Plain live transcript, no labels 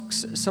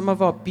some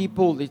of our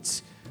people.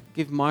 Let's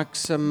give Mike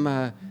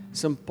some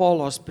Paarl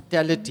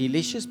hospitality.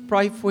 Let's just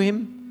pray for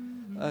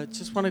him.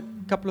 Just want a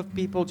couple of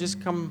people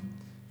just come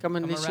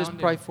and let's just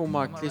pray for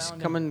Mike. Let's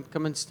come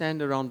and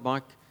stand around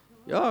Mike.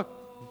 Ja,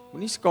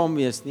 moenie skaam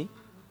wees nie.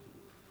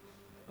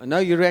 I know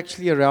you're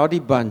actually a rowdy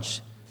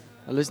bunch.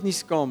 Hulle is nie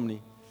skaam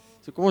nie.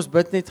 So kom ons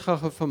bid net gou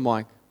vir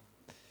Mike.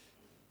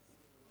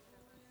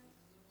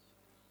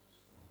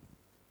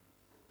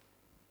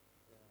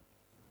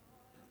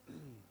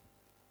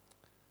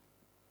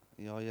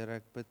 Ja, Here,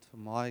 ek bid vir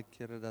Mike,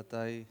 Here, dat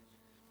hy,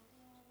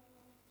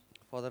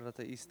 Vader, dat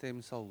hy u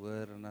stem sal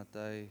hoor en dat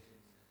hy,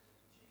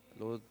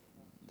 Lord,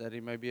 that he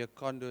may be a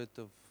conduit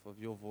of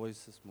your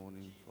voice this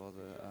morning,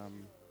 Father.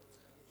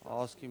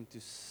 I ask him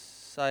to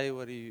say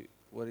what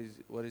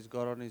he's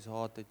got on his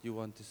heart that you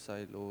want to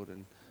say, Lord,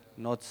 and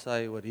not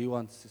say what he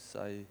wants to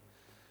say.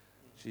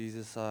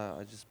 Jesus,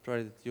 I just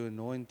pray that you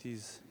anoint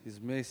his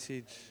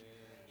message.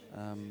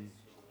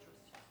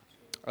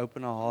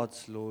 Open our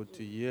hearts, Lord,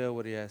 to hear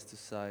what he has to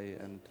say,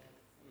 and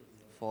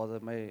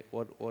Father, may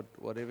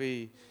whatever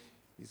he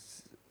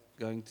is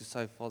going to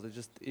say, Father,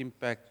 just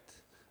impact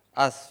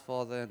us,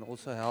 Father, and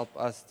also help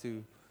us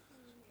to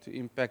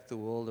impact the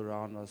world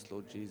around us,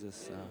 Lord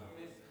Jesus.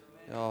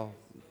 Yeah,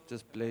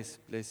 just bless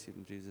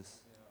him,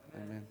 Jesus.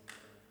 Amen.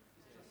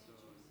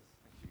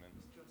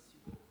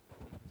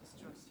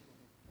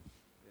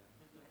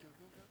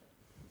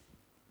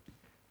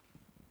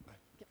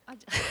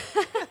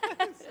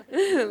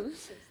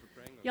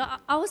 Yeah,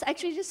 I was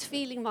actually just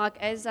feeling, Mark,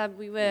 as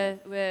we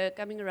were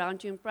coming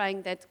around you and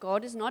praying, that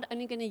God is not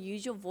only going to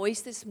use your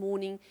voice this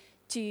morning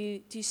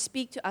to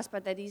speak to us,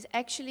 but that He's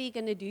actually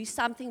going to do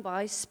something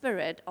by His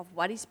Spirit of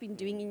what He's been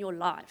doing in your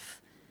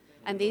life.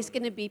 And there's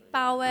going to be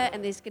power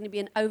and there's going to be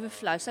an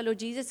overflow. So, Lord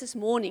Jesus, this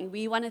morning,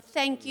 we want to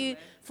thank you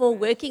for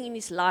working in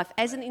his life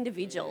as an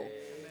individual.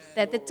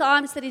 That the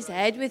times that he's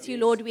had with you,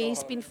 Lord, where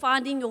he's been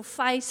finding your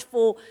face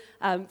for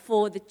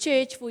the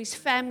church, for his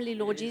family,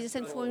 Lord Jesus,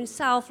 and for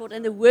himself, Lord,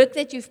 and the work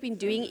that you've been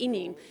doing in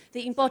him,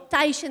 the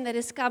impartation that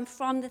has come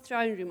from the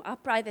throne room, I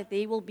pray that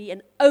there will be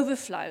an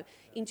overflow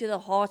into the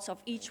hearts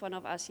of each one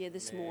of us here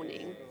this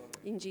morning.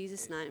 In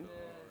Jesus' name.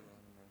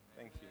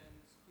 Thank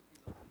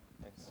you.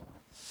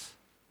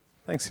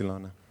 Thanks,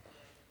 Ilana.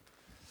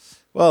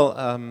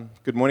 Well,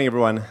 good morning,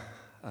 everyone.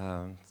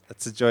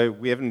 It's a joy.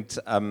 We haven't...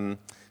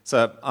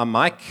 So I'm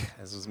Mike,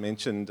 as was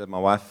mentioned, my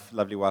wife,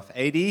 lovely wife,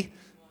 Adi.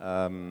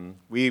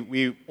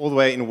 We all the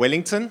way in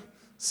Wellington,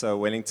 so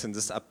Wellington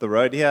just up the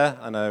road here.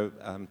 I know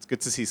it's good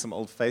to see some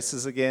old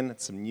faces again,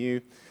 it's some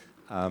new.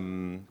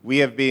 We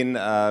have been,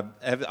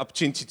 have the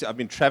opportunity to, I've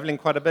been traveling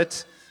quite a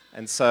bit,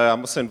 and so I'm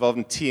also involved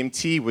in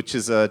TMT, which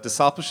is a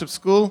discipleship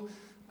school,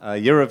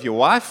 Year of Your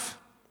Wife,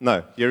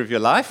 no, Year of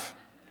Your Life.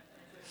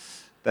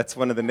 That's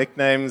one of the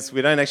nicknames.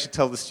 We don't actually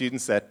tell the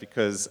students that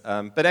because,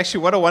 but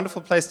actually what a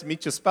wonderful place to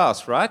meet your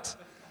spouse, right?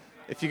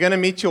 If you're going to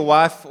meet your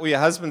wife or your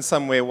husband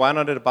somewhere, why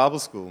not at a Bible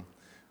school?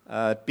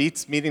 It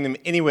beats meeting them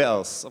anywhere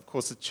else. Of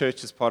course, the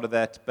church is part of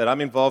that, but I'm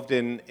involved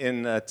in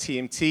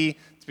TMT.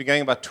 It's been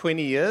going about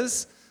 20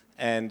 years,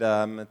 and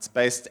it's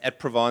based at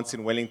Provence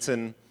in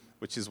Wellington,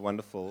 which is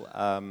wonderful.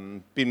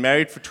 Been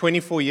married for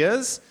 24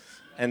 years,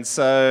 and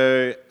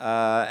so,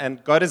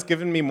 and God has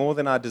given me more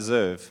than I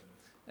deserve.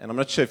 And I'm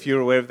not sure if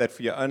you're aware of that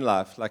for your own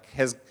life,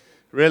 has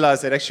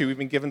realized that actually we've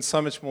been given so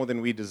much more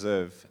than we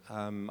deserve.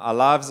 Our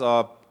lives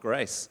are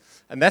grace.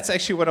 And that's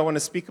actually what I want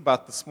to speak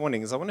about this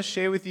morning, is I want to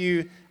share with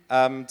you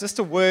just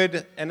a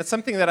word, and it's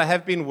something that I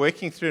have been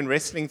working through and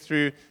wrestling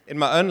through in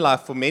my own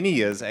life for many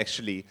years,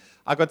 actually.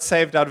 I got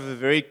saved out of a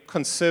very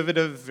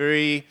conservative,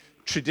 very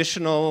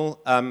traditional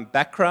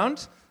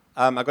background.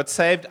 I got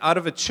saved out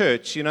of a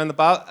church. You know, in the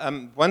Bible,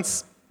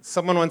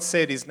 someone once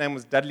said, his name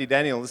was Dudley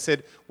Daniel, he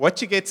said,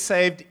 what you get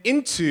saved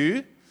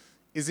into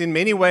is in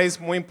many ways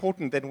more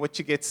important than what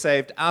you get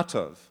saved out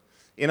of.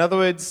 In other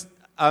words,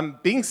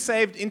 being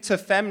saved into a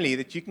family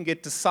that you can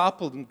get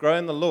discipled and grow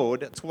in the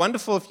Lord, it's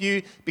wonderful if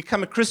you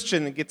become a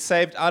Christian and get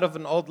saved out of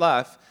an old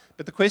life,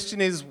 but the question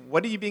is,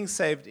 what are you being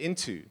saved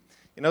into?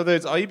 In other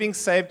words, are you being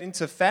saved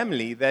into a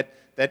family that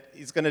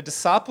is going to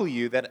disciple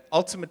you, that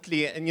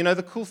ultimately, and you know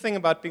the cool thing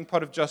about being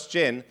part of Joshua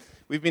Gen,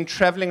 we've been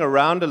traveling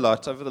around a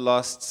lot over the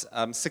last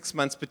 6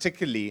 months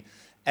particularly,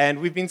 and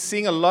we've been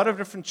seeing a lot of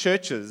different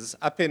churches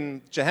up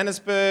in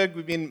Johannesburg.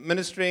 We've been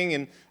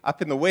ministering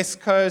up in the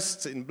West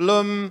Coast, in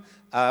Bloem,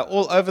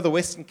 all over the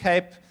Western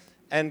Cape,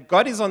 and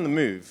God is on the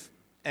move.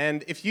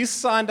 And if you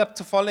signed up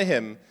to follow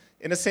Him,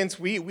 in a sense,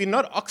 we're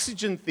not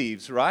oxygen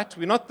thieves, right?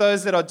 We're not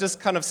those that are just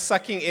kind of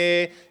sucking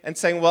air and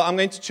saying, well, I'm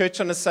going to church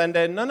on a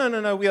Sunday.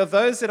 No. We are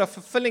those that are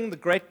fulfilling the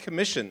Great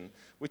Commission,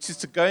 which is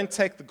to go and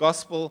take the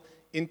gospel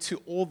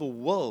into all the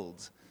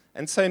world.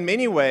 And so in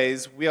many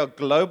ways, we are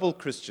global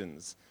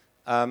Christians.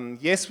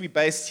 Yes, we're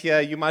based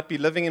here. You might be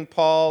living in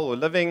Paarl or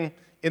living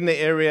in the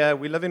area.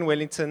 We live in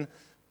Wellington.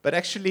 But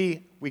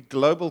actually, we're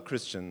global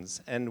Christians.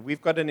 And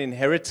we've got an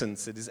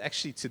inheritance that is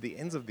actually to the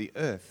ends of the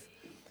earth.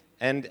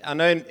 And I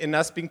know in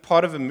us being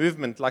part of a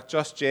movement like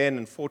Josh Gen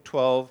and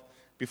 412,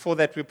 Before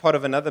that, we were part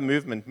of another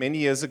movement many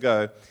years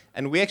ago,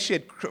 and we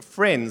actually had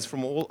friends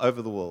from all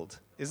over the world.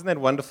 Isn't that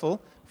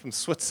wonderful? From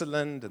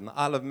Switzerland and the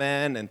Isle of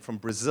Man, and from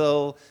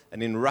Brazil,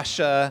 and in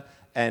Russia,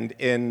 and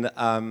in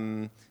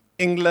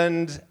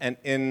England, and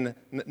in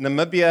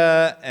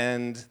Namibia,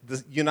 and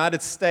the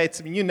United States.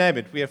 I mean, you name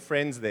it, we have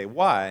friends there.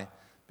 Why?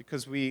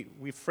 Because we're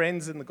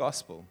friends in the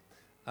gospel.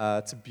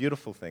 It's a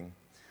beautiful thing.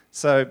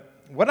 So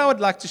what I would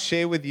like to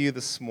share with you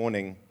this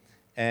morning,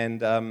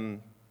 and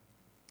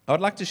I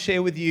would like to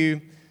share with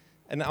you,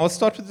 and I'll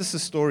start with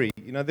this story.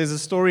 You know, there's a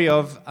story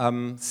of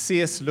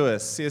C.S.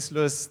 Lewis. C.S.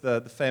 Lewis,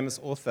 the famous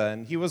author,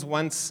 and he was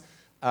once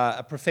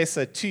a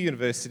professor at 2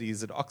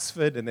 universities, at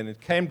Oxford and then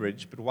at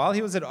Cambridge. But while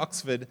he was at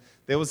Oxford,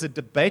 there was a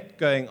debate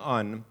going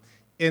on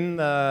in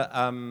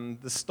the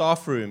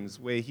staff rooms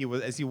where he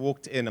was, as he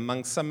walked in,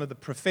 among some of the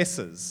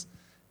professors.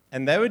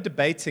 And they were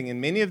debating, and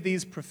many of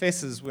these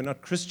professors were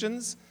not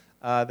Christians.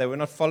 They were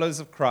not followers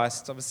of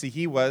Christ. Obviously,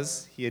 he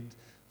was. He had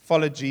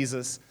followed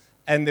Jesus.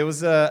 And there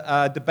was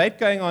a debate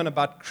going on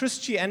about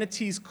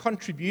Christianity's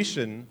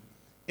contribution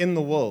in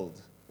the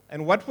world.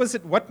 And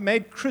what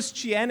made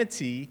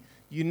Christianity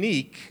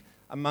unique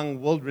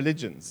among world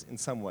religions in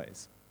some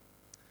ways.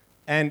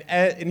 And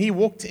he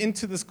walked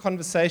into this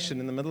conversation,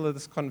 in the middle of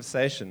this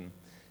conversation,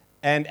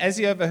 and as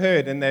he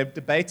overheard, and they're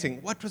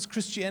debating, what was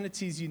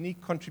Christianity's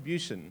unique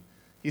contribution?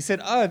 He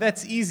said, oh,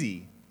 that's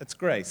easy. It's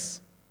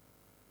grace.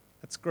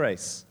 It's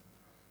grace.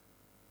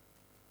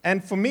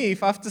 And for me,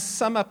 if I have to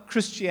sum up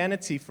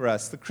Christianity for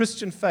us, the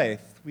Christian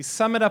faith, we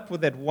sum it up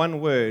with that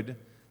one word,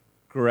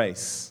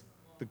 grace.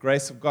 The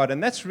grace of God.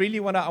 And that's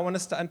really what I want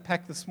us to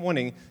unpack this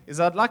morning,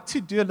 is I'd like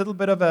to do a little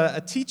bit of a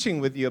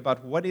teaching with you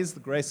about what is the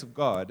grace of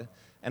God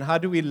and how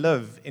do we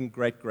live in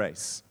great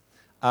grace.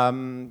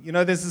 You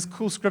know, there's this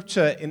cool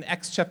scripture in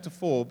Acts chapter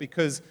 4,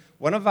 because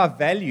one of our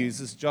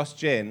values as Josh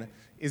Gen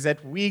is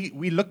that we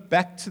look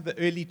back to the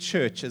early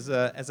church as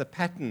a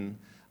pattern,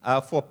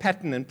 for a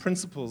pattern and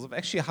principles of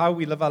actually how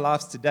we live our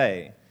lives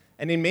today.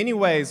 And in many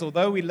ways,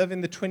 although we live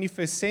in the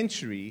 21st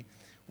century,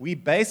 we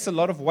base a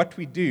lot of what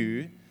we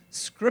do,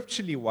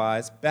 scripturally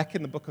wise, back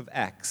in the book of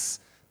Acts,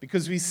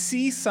 because we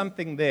see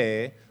something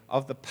there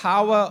of the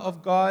power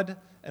of God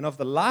and of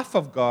the life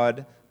of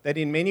God that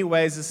in many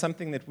ways is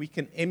something that we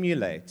can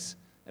emulate.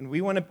 And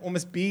we want to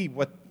almost do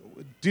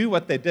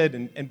what they did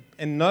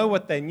and know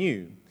what they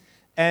knew.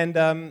 And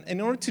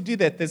in order to do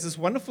that, there's this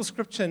wonderful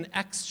scripture in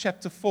Acts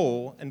chapter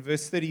 4 and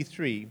verse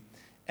 33.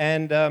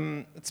 And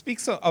it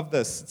speaks of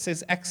this. It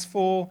says Acts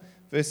 4,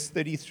 verse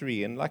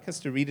 33. And I'd like us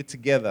to read it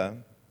together.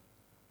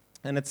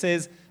 And it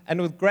says, and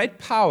with great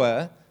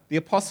power, the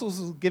apostles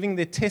were giving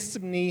their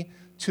testimony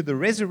to the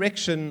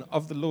resurrection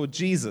of the Lord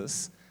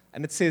Jesus.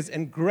 And it says,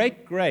 and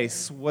great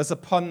grace was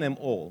upon them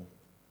all.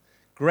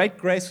 Great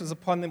grace was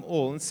upon them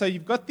all. And so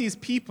you've got these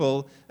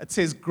people, it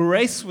says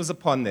grace was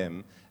upon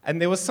them. And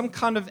there was some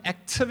kind of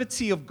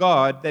activity of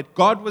God, that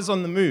God was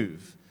on the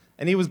move.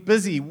 And he was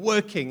busy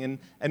working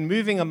and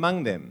moving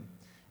among them.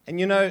 And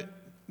you know,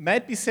 may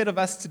it be said of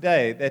us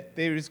today that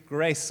there is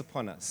grace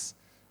upon us.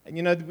 And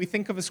you know, we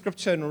think of a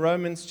scripture in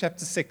Romans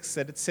chapter 6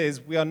 that it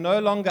says we are no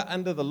longer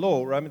under the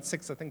law. Romans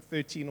 6, I think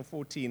 13 or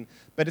 14.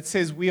 But it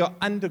says we are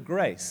under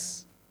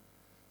grace.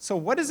 So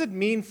what does it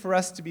mean for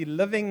us to be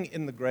living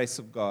in the grace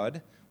of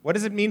God? What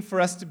does it mean for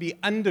us to be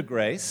under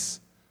grace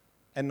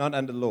and not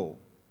under law?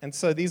 And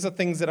so these are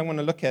things that I want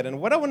to look at. And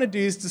what I want to do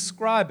is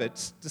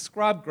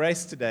describe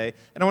grace today.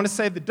 And I want to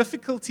say the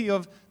difficulty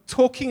of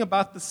talking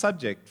about the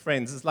subject,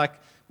 friends, is like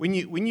when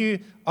you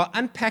are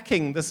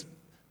unpacking this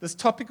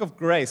topic of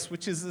grace,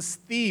 which is this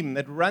theme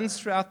that runs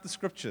throughout the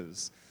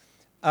scriptures.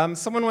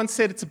 Someone once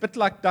said it's a bit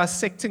like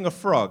dissecting a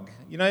frog.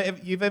 You know,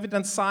 you've ever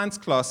done science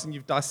class and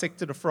you've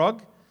dissected a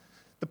frog?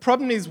 The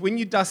problem is when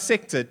you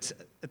dissect it,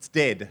 it's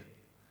dead.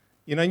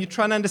 You know, and you're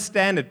trying to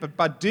understand it, but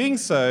by doing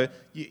so,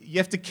 you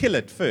have to kill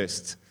it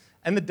first.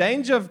 And the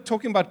danger of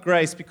talking about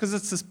grace, because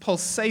it's this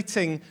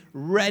pulsating,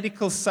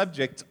 radical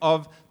subject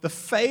of the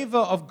favor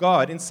of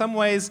God, in some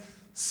ways,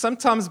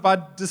 sometimes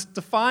by just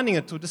defining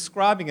it or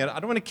describing it, I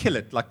don't want to kill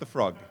it like the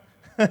frog.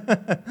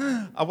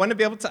 I want to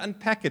be able to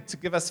unpack it to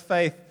give us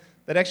faith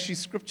that actually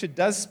Scripture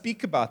does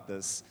speak about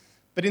this.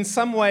 But in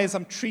some ways,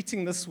 I'm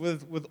treating this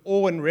with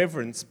awe and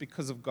reverence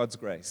because of God's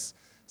grace.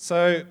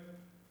 So,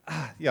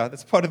 yeah,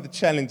 that's part of the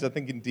challenge, I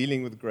think, in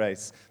dealing with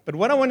grace. But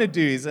what I want to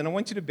do is, and I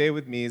want you to bear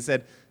with me, is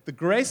that the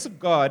grace of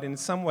God, in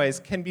some ways,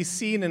 can be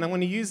seen, and I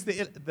want to use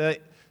the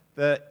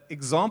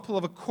example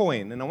of a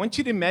coin. And I want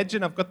you to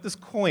imagine I've got this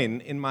coin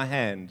in my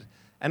hand.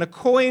 And a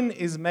coin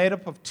is made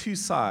up of two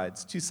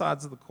sides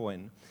of the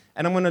coin.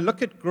 And I'm going to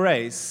look at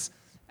grace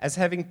as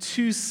having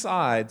two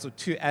sides or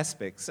two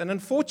aspects. And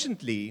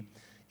unfortunately,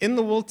 in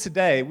the world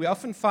today, we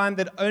often find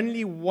that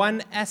only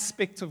one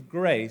aspect of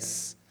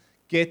grace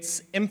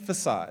gets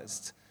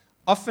emphasized,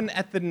 often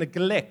at the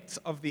neglect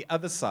of the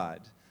other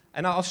side.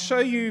 And I'll show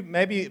you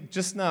maybe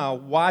just now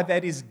why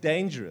that is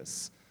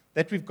dangerous,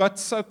 that we've got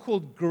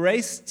so-called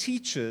grace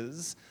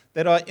teachers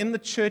that are in the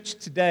church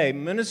today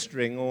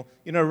ministering or,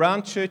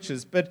 around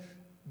churches, but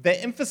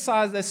they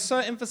so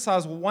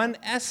emphasize one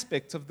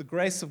aspect of the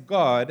grace of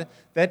God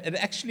that it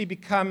actually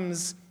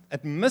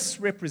it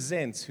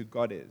misrepresents who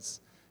God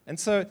is. And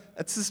so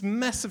it's this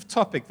massive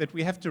topic that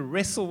we have to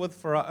wrestle with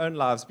for our own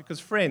lives because,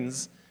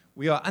 friends,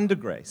 we are under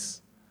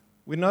grace.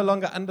 We're no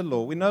longer under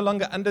law. We're no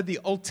longer under the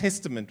Old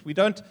Testament. We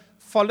don't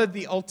follow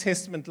the Old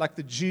Testament like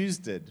the Jews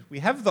did. We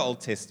have the Old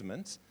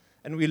Testament,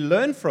 and we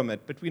learn from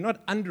it, but we're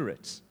not under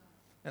it.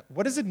 Now,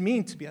 what does it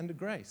mean to be under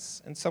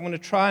grace? And so I'm going to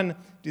try and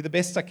do the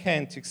best I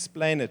can to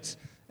explain it,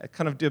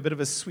 kind of do a bit of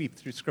a sweep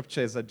through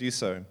Scripture as I do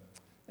so.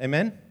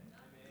 Amen?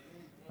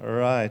 All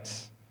right.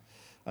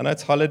 I know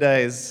it's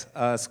holidays,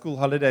 school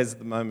holidays at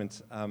the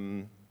moment.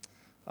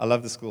 I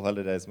love the school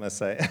holidays, must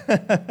say.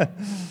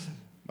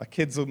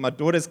 My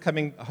daughter's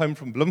coming home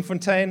from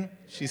Bloemfontein.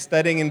 She's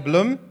studying in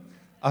Bloem.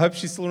 I hope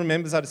she still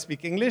remembers how to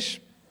speak English.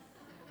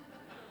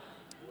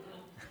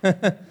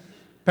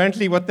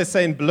 Apparently, what they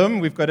say in Bloem,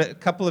 we've got a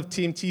couple of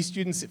TMT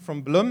students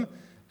from Bloem,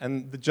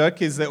 and the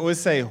joke is they always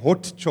say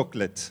hot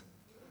chocolate.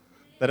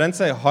 They don't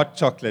say hot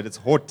chocolate, it's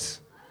hot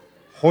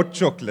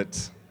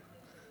chocolate.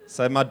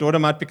 So my daughter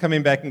might be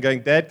coming back and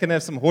going, Dad, can I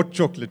have some hot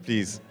chocolate,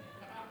 please?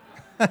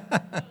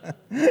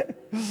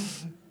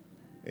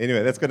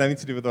 Anyway, that's got nothing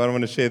to do with what I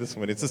want to share this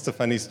morning. It's just a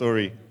funny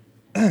story.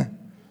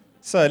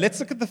 So let's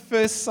look at the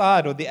first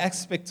side, or the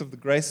aspect of the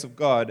grace of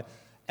God.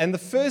 And the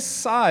first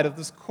side of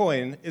this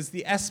coin is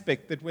the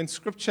aspect that when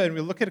Scripture, and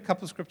we'll look at a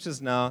couple of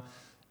Scriptures now,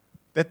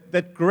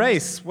 that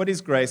grace, what is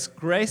grace?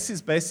 Grace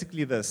is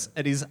basically this.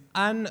 It is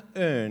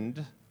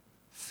unearned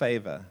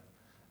favor.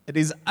 It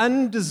is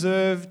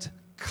undeserved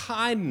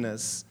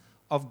kindness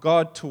of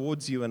God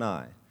towards you and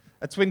I.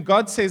 It's when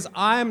God says,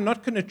 I am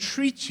not going to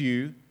treat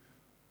you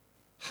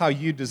how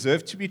you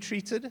deserve to be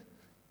treated,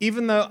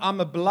 even though I'm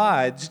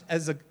obliged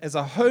as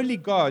a holy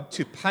God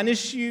to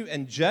punish you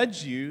and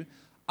judge you.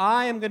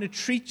 I am going to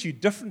treat you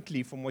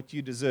differently from what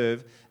you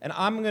deserve, and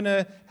I'm going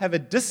to have a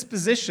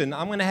disposition,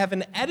 I'm going to have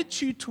an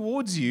attitude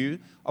towards you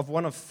of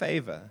one of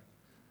favor.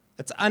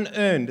 It's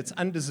unearned, it's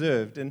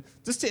undeserved. And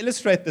just to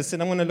illustrate this,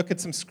 and I'm going to look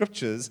at some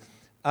scriptures,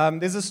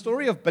 there's a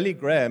story of Billy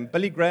Graham.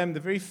 Billy Graham, the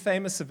very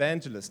famous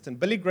evangelist. And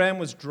Billy Graham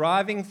was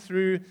driving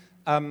through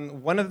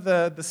one of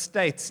the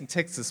states in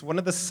Texas, one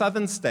of the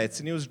southern states,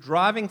 and he was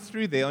driving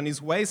through there on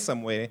his way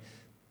somewhere,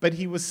 but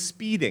he was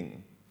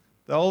speeding.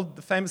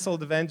 The famous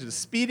old evangelist,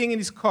 speeding in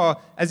his car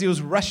as he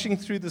was rushing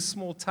through this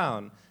small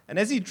town. And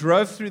as he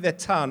drove through that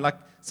town, like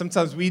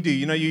sometimes we do,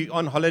 you're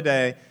on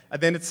holiday,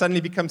 and then it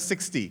suddenly becomes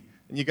 60,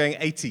 and you're going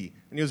 80.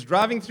 And he was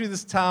driving through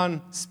this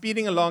town,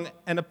 speeding along,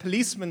 and a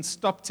policeman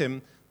stopped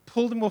him,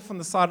 pulled him off on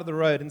the side of the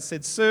road, and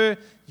said, Sir,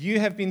 you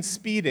have been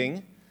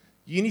speeding.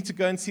 You need to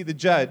go and see the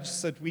judge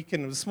so that we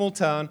can, in a small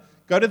town,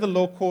 go to the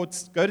law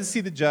courts, go to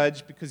see the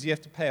judge because you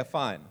have to pay a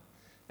fine.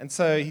 And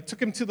so he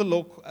took him to the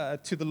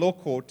law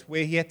court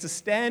where he had to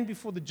stand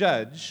before the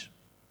judge.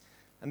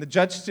 And the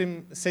judge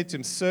said to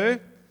him,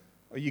 Sir,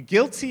 are you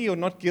guilty or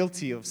not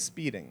guilty of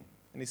speeding?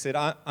 And he said,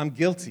 I'm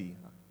guilty.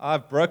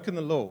 I've broken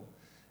the law.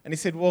 And he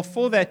said, well,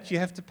 for that you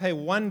have to pay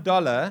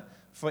 $1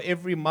 for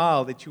every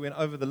mile that you went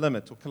over the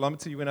limit or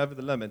kilometer you went over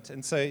the limit.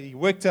 And so he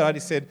worked it out,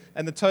 he said,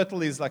 and the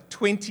total is like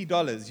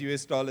 $20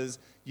 US dollars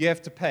you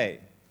have to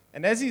pay.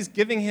 And as he's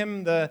giving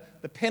him the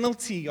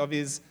penalty of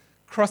his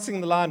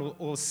crossing the line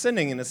or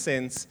sinning in a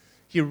sense,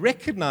 he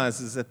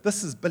recognizes that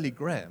this is Billy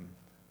Graham,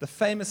 the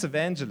famous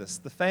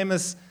evangelist, the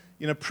famous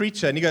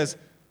preacher. And he goes,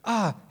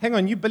 hang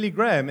on, you Billy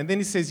Graham. And then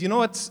he says, you know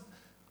what?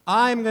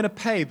 I'm going to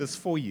pay this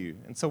for you.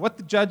 And so what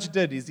the judge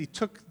did is he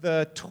took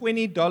a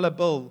 $20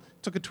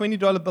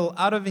 bill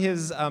out of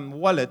his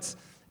wallet,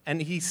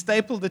 and he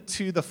stapled it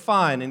to the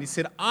fine, and he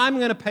said, I'm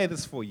going to pay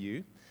this for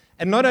you.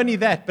 And not only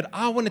that, but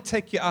I want to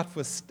take you out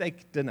for a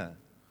steak dinner.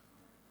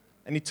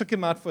 And he took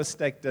him out for a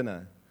steak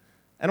dinner.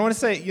 And I want to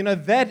say,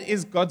 that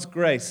is God's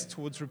grace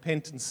towards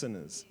repentant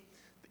sinners.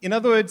 In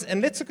other words,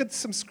 and let's look at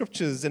some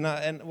scriptures,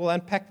 and we'll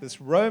unpack this.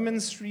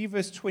 Romans 3,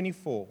 verse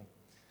 24.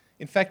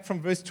 In fact,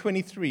 from verse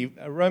 23,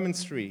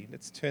 Romans 3.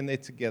 Let's turn there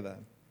together.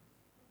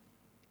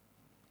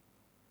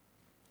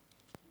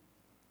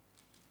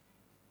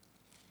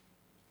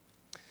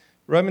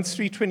 Romans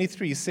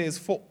 3:23 says,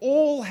 For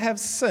all have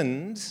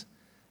sinned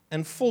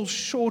and fall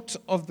short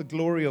of the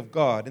glory of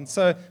God. And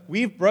so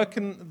we've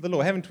broken the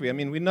law, haven't we? I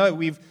mean, we know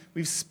we've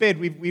sped,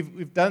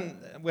 we've done,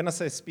 when I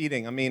say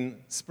speeding, I mean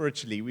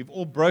spiritually. We've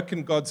all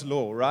broken God's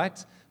law,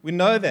 right? We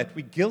know that.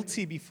 We're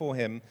guilty before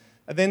Him.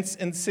 And then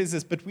it says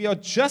this, but we are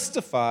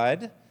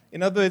justified.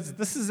 In other words,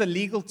 this is a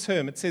legal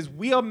term. It says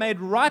we are made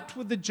right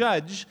with the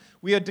judge.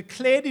 We are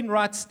declared in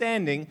right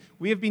standing.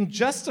 We have been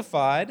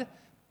justified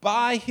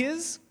by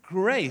His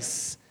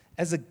grace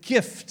as a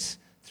gift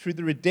through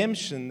the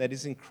redemption that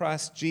is in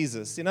Christ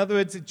Jesus. In other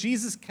words,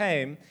 Jesus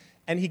came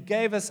and He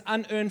gave us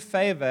unearned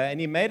favor and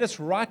He made us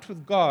right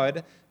with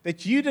God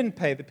that you didn't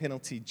pay the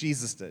penalty,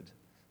 Jesus did.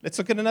 Let's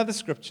look at another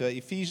scripture,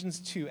 Ephesians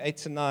 2,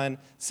 8-9.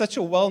 Such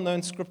a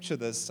well-known scripture,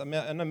 this. I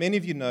know many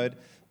of you know it,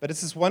 but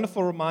it's this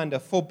wonderful reminder.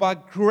 For by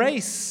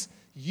grace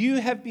you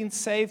have been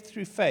saved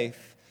through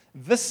faith.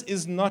 This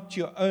is not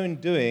your own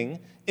doing.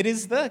 It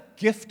is the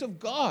gift of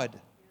God.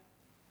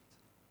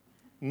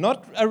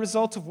 not a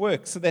result of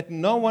works, so that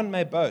no one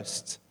may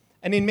boast.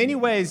 And in many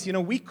ways,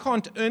 we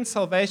can't earn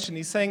salvation.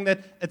 He's saying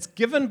that it's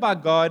given by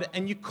God,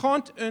 and you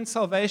can't earn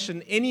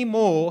salvation any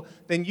more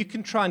than you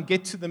can try and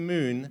get to the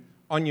moon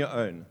on your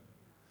own.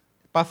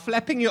 By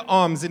flapping your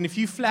arms, and if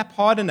you flap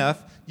hard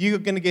enough, you're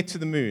going to get to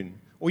the moon,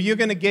 or you're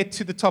going to get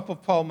to the top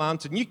of Paarl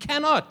Mountain. You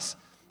cannot.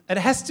 It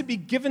has to be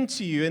given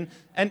to you.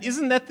 And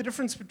isn't that the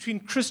difference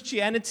between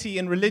Christianity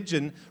and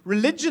religion?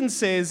 Religion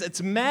says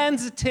it's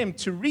man's attempt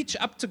to reach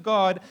up to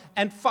God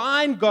and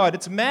find God.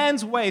 It's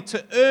man's way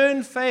to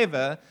earn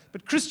favor.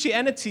 But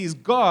Christianity is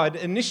God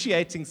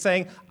initiating,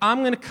 saying, I'm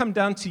going to come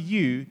down to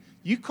you.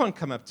 You can't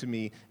come up to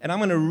me. And I'm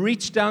going to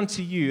reach down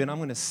to you, and I'm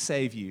going to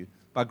save you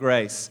by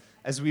grace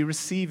as we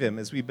receive him,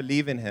 as we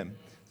believe in him.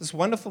 This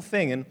wonderful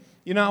thing. And,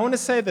 I want to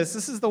say this.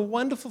 This is the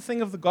wonderful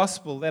thing of the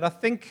gospel, that I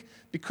think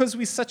because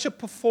we're such a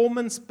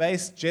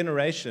performance-based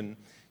generation,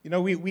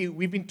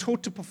 we've been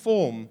taught to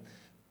perform,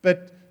 and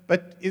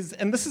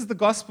this is the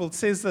gospel. It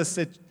says this,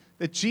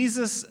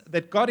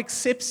 that God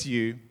accepts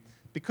you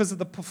because of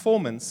the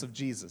performance of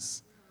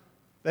Jesus.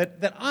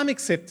 That I'm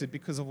accepted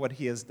because of what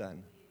he has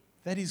done.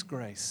 That is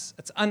grace.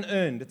 It's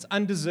unearned. It's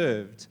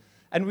undeserved.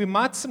 And we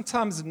might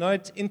sometimes know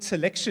it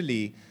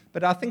intellectually,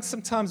 but I think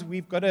sometimes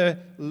we've got to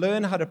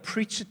learn how to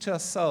preach it to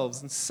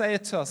ourselves and say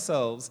it to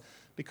ourselves,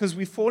 because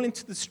we fall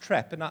into this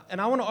trap. And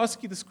I want to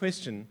ask you this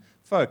question,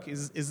 folk,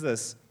 is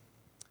this.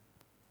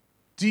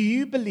 Do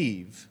you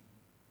believe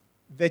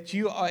that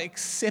you are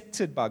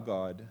accepted by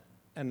God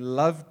and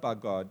loved by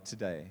God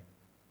today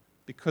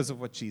because of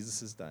what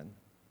Jesus has done?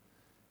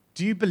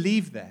 Do you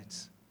believe that?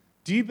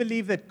 Do you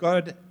believe that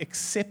God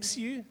accepts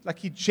you? Like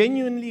he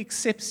genuinely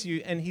accepts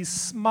you, and his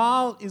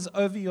smile is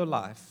over your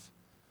life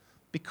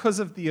because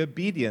of the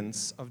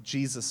obedience of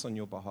Jesus on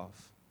your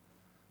behalf?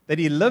 That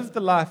he lived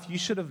the life you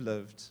should have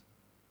lived,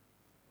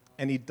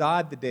 and he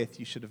died the death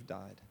you should have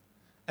died.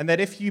 And that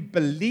if you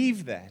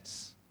believe that,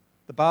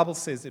 the Bible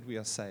says that we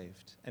are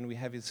saved and we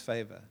have his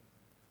favor.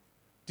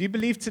 Do you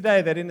believe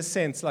today that, in a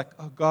sense, like,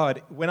 oh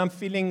God, when I'm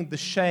feeling the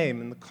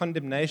shame and the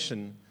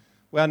condemnation,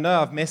 where I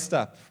know I've messed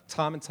up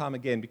time and time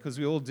again, because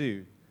we all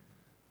do,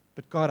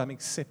 but God, I'm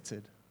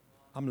accepted.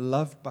 I'm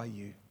loved by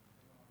you.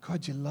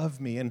 God, you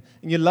love me, and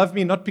you love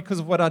me not because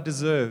of what I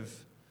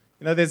deserve.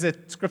 There's a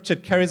scripture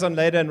that carries on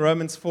later in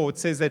Romans 4. It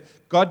says that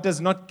God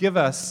does not give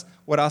us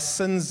what our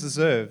sins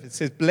deserve. It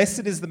says,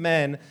 blessed is the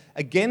man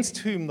against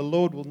whom the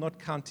Lord will not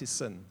count his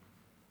sin.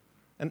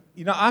 And,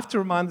 I have to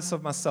remind this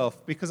of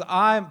myself, because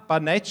I, by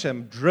nature,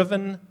 am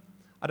driven.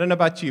 I don't know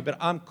about you, but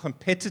I'm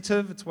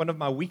competitive. It's one of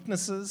my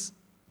weaknesses,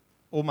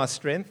 or my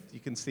strength. You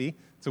can see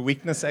it's a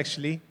weakness,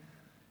 actually.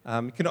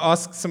 You can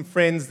ask some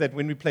friends that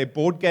when we play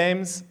board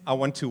games, I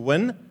want to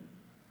win.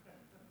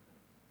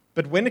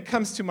 But when it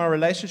comes to my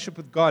relationship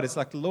with God, it's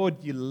like, Lord,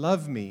 you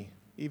love me,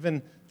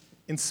 even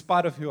in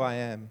spite of who I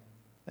am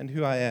and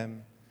who I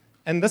am.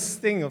 And this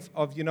thing of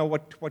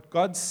what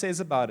God says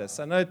about us,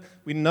 I know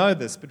we know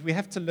this, but we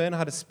have to learn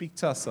how to speak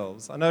to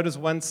ourselves. I noticed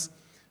once,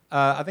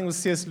 I think it was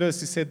C.S. Lewis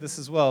who said this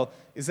as well,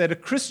 is that a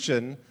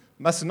Christian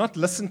must not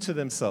listen to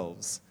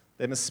themselves,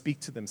 they must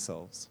speak to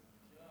themselves.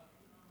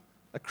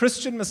 A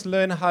Christian must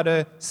learn how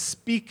to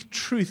speak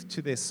truth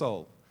to their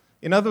soul.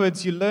 In other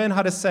words, you learn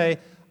how to say,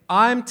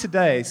 I'm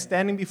today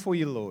standing before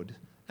you, Lord,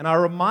 and I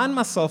remind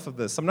myself of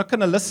this. I'm not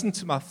going to listen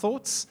to my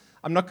thoughts.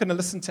 I'm not going to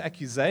listen to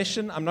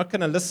accusation. I'm not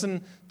going to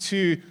listen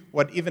to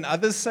what even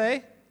others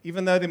say,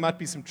 even though there might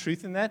be some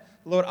truth in that.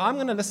 Lord, I'm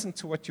going to listen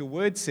to what your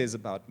word says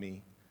about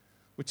me,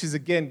 which is,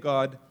 again,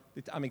 God,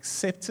 that I'm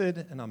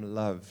accepted and I'm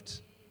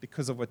loved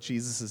because of what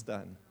Jesus has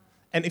done.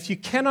 And if you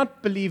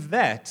cannot believe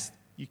that,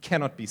 you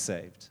cannot be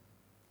saved.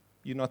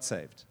 You're not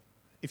saved.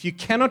 If you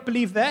cannot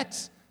believe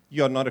that,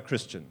 you're not a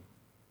Christian,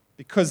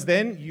 because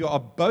then you are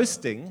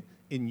boasting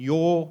in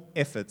your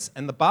efforts.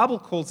 And the Bible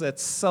calls that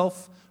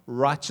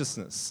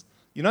self-righteousness.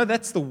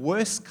 That's the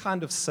worst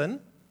kind of sin.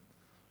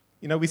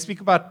 We speak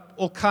about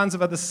all kinds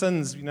of other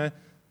sins,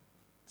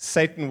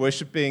 Satan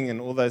worshiping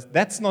and all those.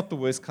 That's not the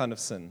worst kind of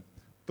sin.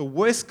 The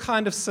worst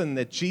kind of sin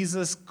that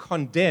Jesus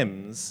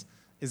condemns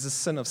is a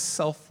sin of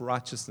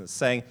self-righteousness,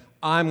 saying,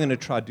 I'm going to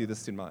try to do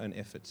this in my own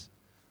effort.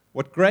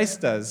 What grace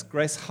does,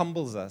 grace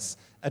humbles us.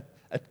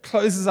 It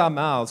closes our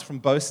mouths from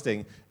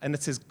boasting, and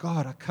it says,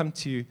 God, I come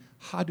to you.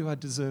 How do I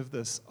deserve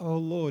this? Oh,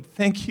 Lord,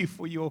 thank you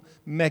for your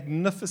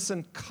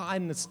magnificent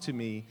kindness to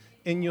me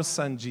in your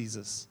Son,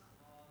 Jesus.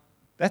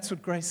 That's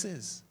what grace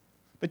is.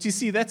 But you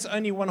see, that's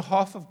only one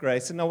half of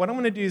grace. And now what I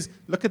want to do is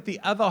look at the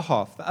other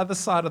half, the other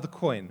side of the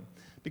coin.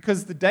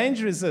 Because the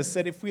danger is this,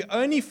 that if we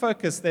only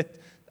focus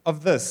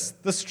of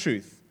this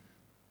truth,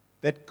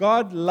 that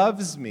God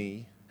loves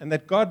me and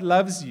that God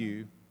loves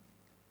you,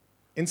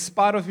 in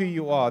spite of who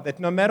you are, that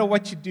no matter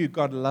what you do,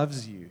 God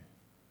loves you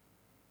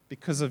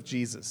because of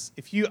Jesus.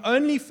 If you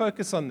only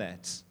focus on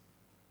that,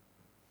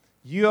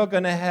 you are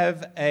going to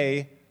have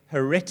a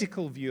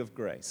heretical view of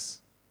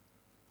grace.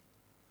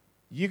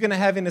 You're going to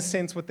have, in a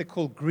sense, what they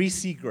call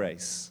greasy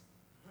grace,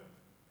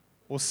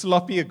 or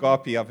sloppy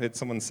agape, I've heard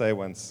someone say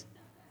once.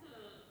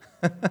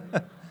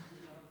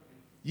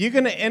 you're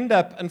going to end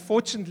up,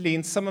 unfortunately,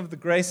 in some of the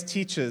grace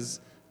teachers,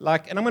 and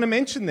I'm going to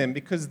mention them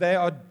because they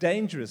are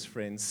dangerous,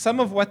 friends. Some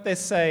of what they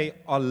say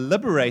are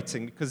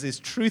liberating because there's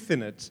truth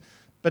in it,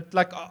 but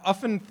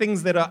often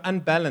things that are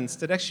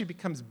unbalanced, it actually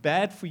becomes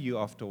bad for you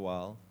after a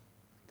while.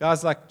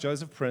 Guys like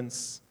Joseph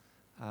Prince,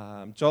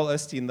 Joel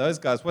Osteen, those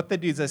guys, what they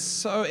do is they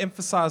so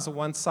emphasize on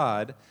one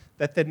side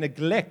that they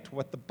neglect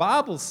what the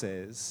Bible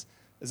says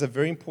is a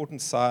very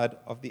important side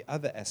of the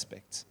other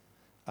aspect.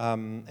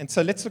 And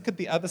so let's look at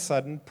the other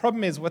side. And the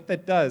problem is what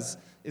that does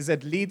is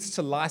that leads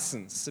to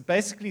license. It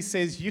basically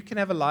says you can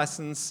have a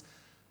license,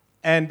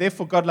 and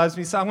therefore God loves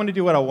me, so I want to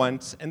do what I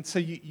want. And so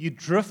you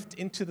drift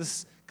into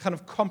this kind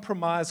of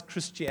compromised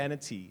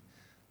Christianity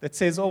that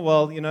says, oh,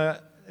 well,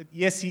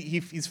 yes,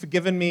 he's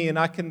forgiven me, and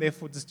I can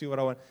therefore just do what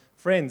I want.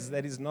 Friends,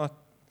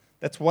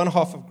 that's one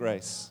half of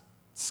grace.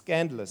 It's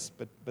scandalous,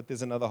 but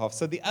there's another half.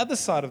 So the other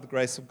side of the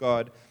grace of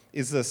God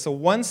is this. So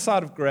one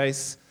side of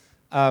grace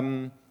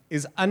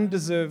is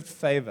undeserved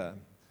favor.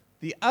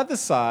 The other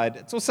side,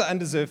 it's also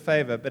undeserved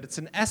favor, but it's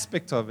an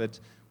aspect of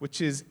it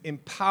which is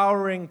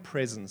empowering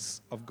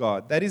presence of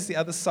God. That is the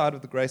other side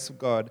of the grace of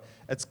God.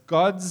 It's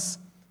God's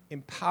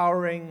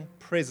empowering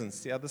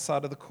presence, the other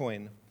side of the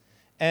coin.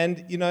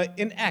 And,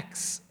 in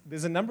Acts,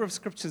 there's a number of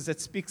scriptures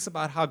that speaks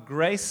about how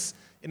grace,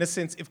 in a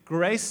sense, if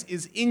grace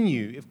is in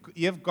you, if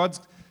you have God's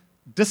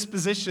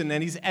disposition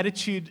and his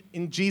attitude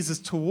in Jesus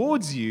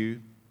towards you,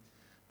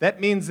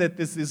 that means that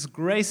there's this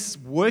grace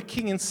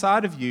working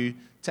inside of you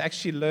to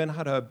actually learn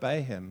how to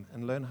obey him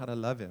and learn how to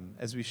love him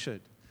as we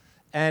should.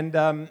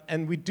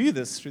 And we do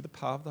this through the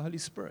power of the Holy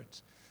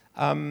Spirit.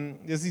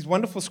 There's these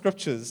wonderful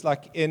scriptures,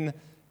 like in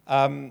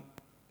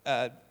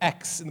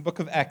Acts, in the book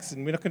of Acts,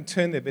 and we're not going to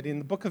turn there, but in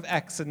the book of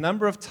Acts, a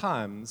number of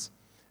times,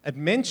 it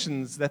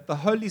mentions that the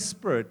Holy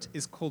Spirit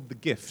is called the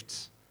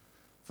gift.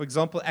 For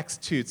example, Acts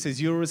 2, it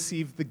says you'll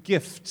receive the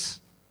gift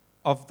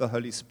of the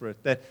Holy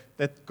Spirit,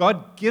 that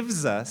God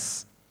gives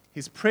us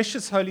his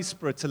precious Holy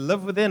Spirit to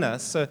live within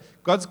us. So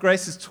God's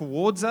grace is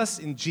towards us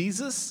in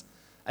Jesus,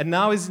 and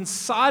now is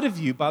inside of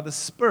you by the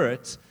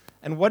Spirit.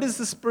 And what does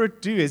the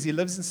Spirit do as he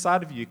lives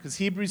inside of you? Because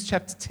Hebrews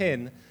chapter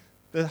 10,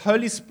 the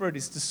Holy Spirit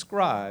is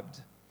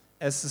described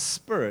as the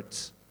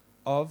Spirit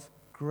of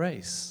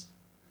grace.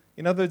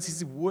 In other words,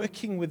 he's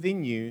working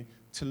within you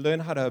to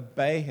learn how to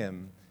obey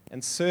him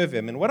and serve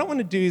him. And what I want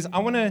to do is I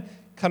want to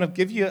kind of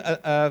give you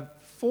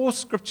 4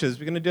 scriptures.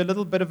 We're going to do a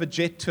little bit of a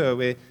jet tour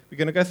where we're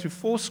going to go through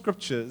 4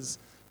 scriptures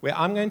where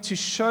I'm going to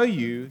show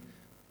you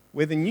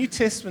where the New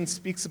Testament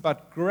speaks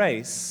about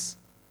grace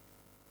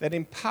that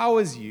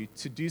empowers you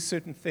to do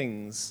certain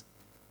things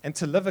and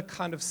to live a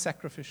kind of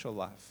sacrificial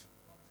life.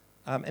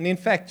 And in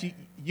fact,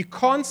 you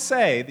can't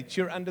say that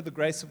you're under the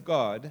grace of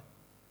God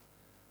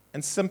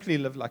and simply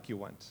live like you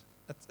want.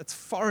 It's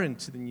foreign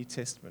to the New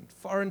Testament,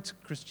 foreign to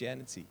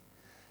Christianity.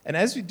 And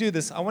as we do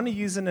this, I want to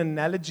use an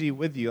analogy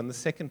with you on the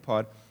second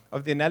part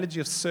of the analogy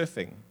of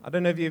surfing. I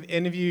don't know if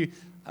any of you,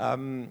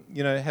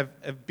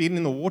 have been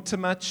in the water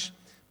much,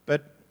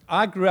 but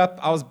I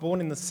was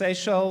born in the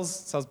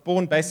Seychelles, so I was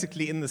born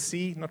basically in the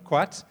sea, not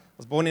quite. I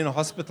was born in a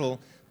hospital,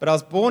 but I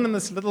was born in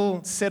this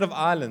little set of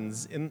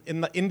islands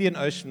in the Indian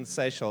Ocean,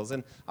 Seychelles,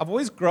 and I've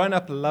always grown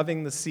up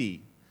loving the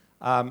sea.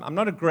 I'm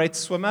not a great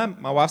swimmer.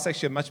 My wife's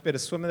actually a much better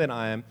swimmer than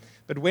I am,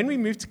 but when we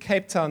moved to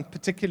Cape Town,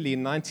 particularly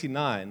in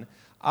 '99,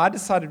 I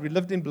decided, we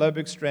lived in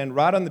Blobergstrand,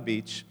 right on the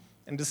beach,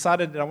 and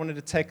decided that I wanted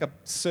to take up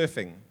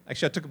surfing.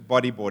 Actually, I took up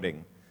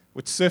bodyboarding,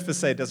 which surfers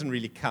say doesn't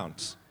really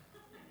count.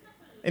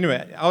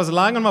 Anyway, I was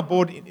lying on my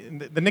board.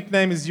 The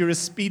nickname is you're a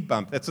speed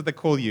bump. That's what they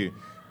call you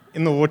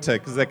in the water,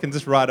 because they can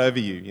just ride over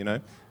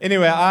you,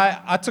 Anyway,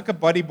 I took up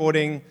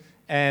bodyboarding,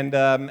 and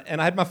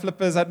I had my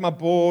flippers, I had my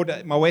board,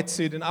 my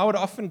wetsuit, and I would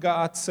often go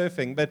out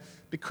surfing. But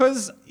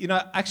because,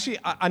 actually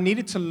I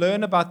needed to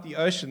learn about the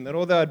ocean, that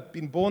although I'd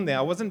been born there,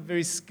 I wasn't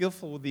very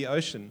skillful with the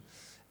ocean.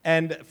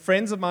 And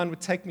friends of mine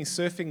would take me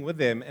surfing with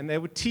them, and they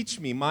would teach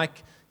me,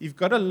 Mike, you've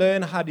got to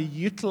learn how to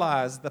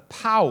utilize the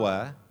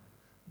power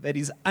that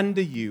is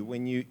under you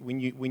when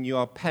you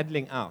are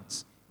paddling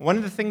out. One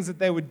of the things that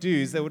they would do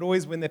is they would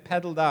always, when they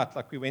paddled out,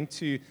 like we went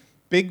to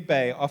Big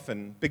Bay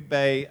often, Big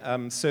Bay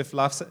Surf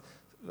Life,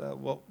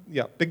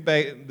 Big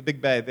Bay, the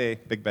Big Bay there,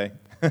 Big Bay.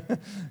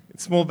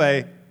 Small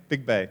Bay,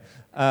 Big Bay.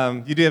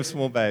 You do have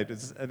Small Bay.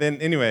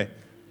 Anyway.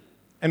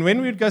 And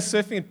when we would go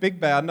surfing at Big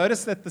Bay, I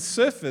noticed that the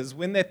surfers,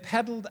 when they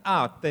paddled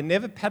out, they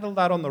never paddled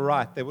out on the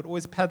right. They would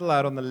always paddle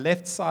out on the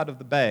left side of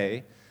the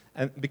bay,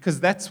 and because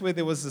that's where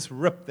there was this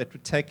rip that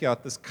would take you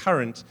out, this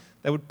current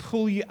that would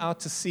pull you out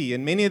to sea.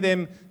 And many of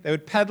them, they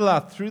would paddle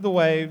out through the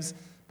waves,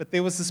 but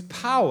there was this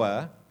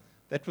power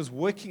that was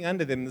working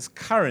under them, this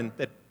current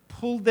that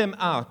pulled them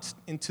out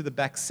into the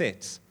back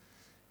set.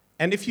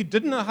 And if you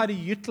didn't know how to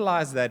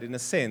utilize that in a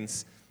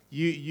sense,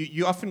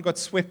 you often got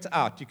swept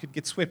out. You could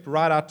get swept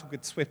right out or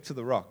get swept to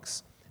the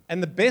rocks.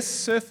 And the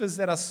best surfers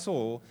that I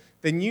saw,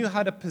 they knew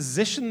how to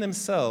position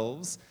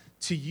themselves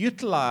to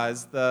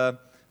utilize the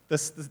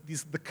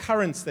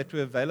currents that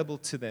were available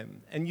to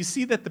them. And you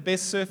see that the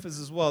best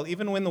surfers as well,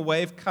 even when the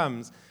wave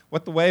comes,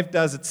 what the wave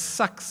does, it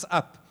sucks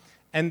up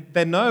And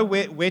they know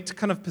where to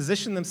kind of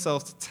position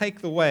themselves to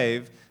take the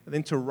wave and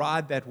then to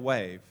ride that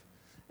wave.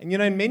 And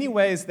in many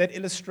ways, that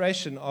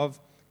illustration of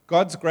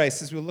God's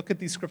grace, as we'll look at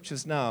these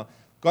scriptures now,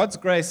 God's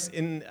grace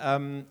in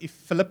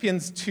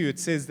Philippians 2, it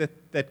says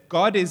that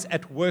God is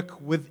at work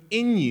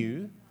within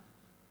you.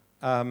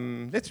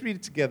 Let's read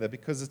it together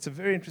because it's a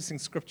very interesting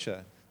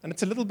scripture. And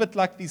it's a little bit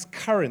like these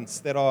currents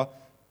that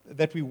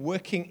we're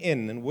working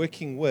in and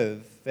working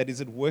with, that is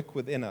at work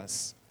within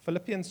us.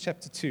 Philippians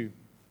chapter 2.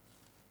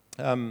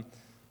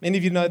 Many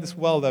of you know this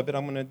well, though, but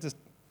I'm going to just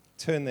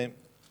turn them.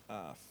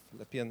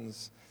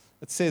 Philippians.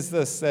 It says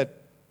this, that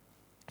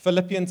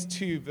Philippians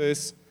 2,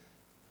 verse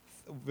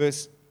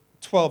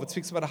 12, it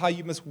speaks about how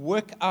you must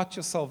work out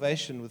your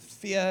salvation with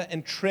fear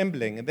and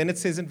trembling. And then it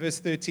says in verse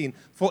 13,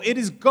 for it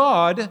is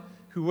God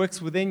who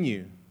works within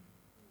you,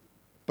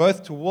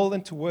 both to will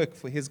and to work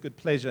for his good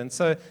pleasure. And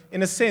so,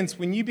 in a sense,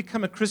 when you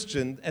become a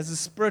Christian, as the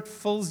Spirit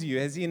fills you,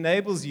 as he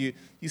enables you,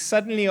 you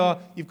suddenly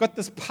you've got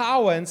this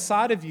power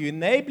inside of you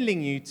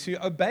enabling you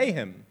to obey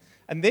him.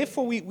 And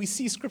therefore, we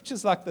see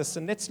scriptures like this.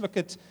 And let's look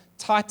at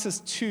Titus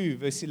 2,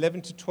 verse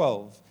 11 to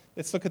 12.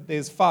 Let's look at,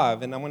 there's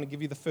 5, and I'm going to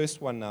give you the first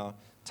one now.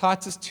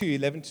 Titus 2,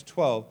 11 to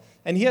 12.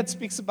 And here it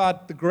speaks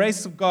about the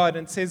grace of God,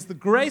 and it says, the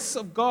grace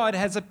of God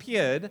has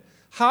appeared.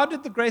 How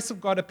did the grace of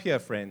God appear,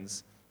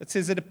 friends? It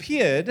says it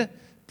appeared,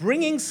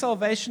 bringing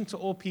salvation to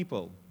all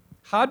people.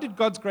 How did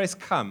God's grace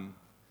come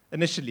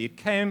initially? It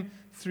came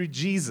through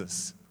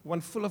Jesus, one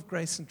full of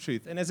grace and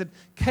truth. And as it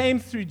came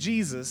through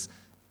Jesus,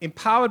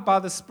 empowered by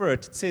the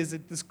Spirit, it says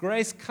that this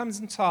grace comes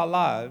into our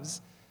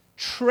lives,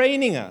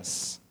 training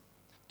us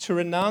to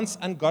renounce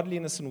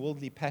ungodliness and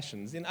worldly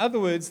passions. In other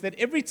words, that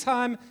every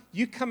time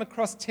you come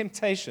across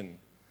temptation,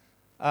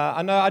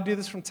 I know I do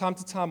this from time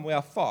to time where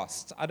I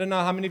fast. I don't know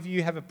how many of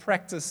you have a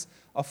practice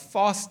of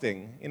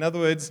fasting. In other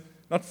words,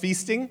 not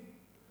feasting,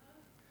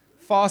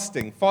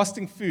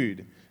 fasting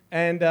food.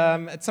 And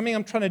it's something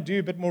I'm trying to do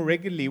a bit more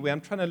regularly, where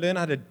I'm trying to learn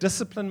how to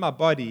discipline my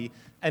body.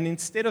 And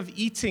instead of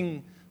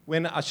eating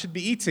when I should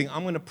be eating,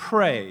 I'm going to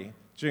pray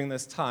during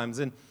those times.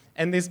 And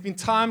there's been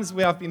times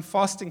where I've been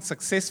fasting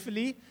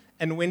successfully,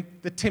 and when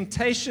the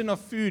temptation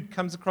of food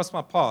comes across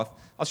my path,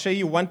 I'll show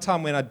you one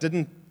time when I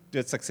didn't do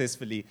it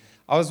successfully.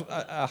 I was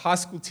a high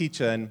school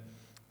teacher, and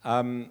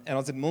I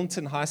was at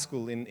Milton High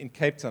School in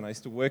Cape Town. I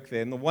used to work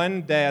there. And the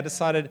one day I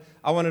decided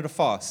I wanted to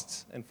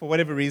fast, and for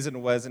whatever reason it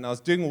was, and I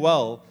was doing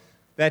well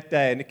that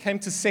day. And it came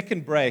to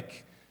second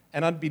break,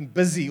 and I'd been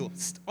busy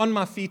on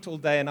my feet all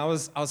day, and I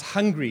was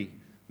hungry.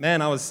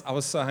 Man, I was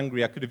so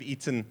hungry I could have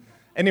eaten.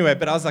 Anyway,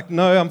 but I was like,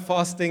 no, I'm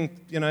fasting,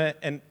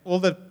 and all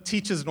the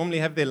teachers normally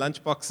have their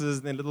lunch boxes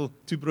and their little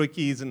two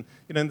broekies and,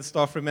 in the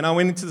staff room. And I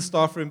went into the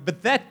staff room.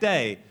 But that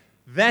day,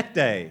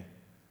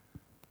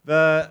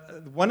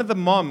 one of the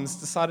moms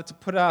decided to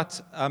put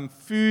out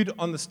food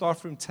on the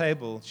staff room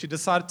table. She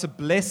decided to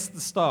bless the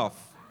staff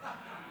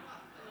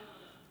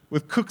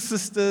with cook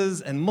sisters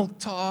and milk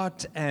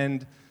tart,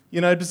 and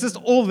it was just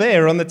all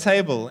there on the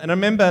table. And I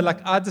remember,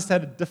 I just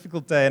had a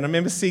difficult day, and I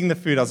remember seeing the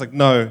food. I was like,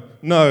 no,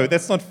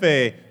 that's not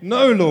fair.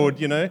 No, Lord,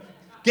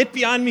 get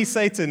behind me,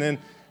 Satan. And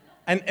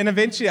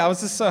eventually, I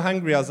was just so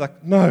hungry. I was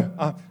like, no,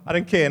 I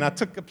don't care. And I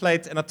took a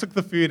plate, and I took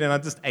the food, and I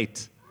just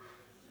ate.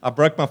 I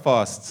broke my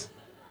fast.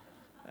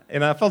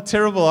 And I felt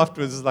terrible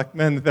afterwards. It's like,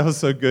 man, that was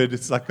so good.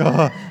 It's like,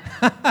 oh.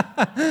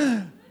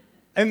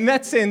 In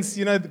that sense,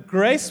 the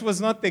grace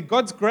was not there.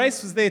 God's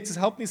grace was there to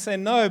help me say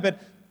no,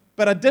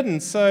 but I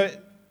didn't. So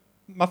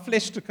my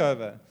flesh took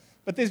over.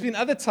 But there's been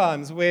other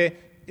times where,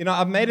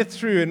 I've made it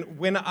through, and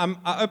when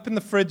I open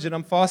the fridge and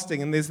I'm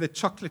fasting, and there's that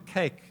chocolate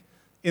cake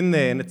in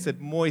there, and it's that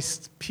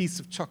moist piece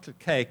of chocolate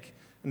cake,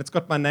 and it's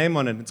got my name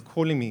on it, and it's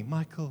calling me,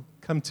 Michael,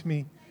 come to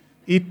me,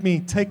 eat me,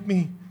 take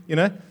me,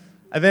 And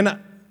then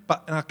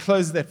I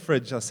closed that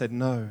fridge. I said,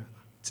 no,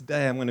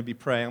 today I'm going to be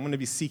praying. I'm going to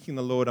be seeking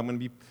the Lord. I'm going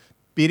to be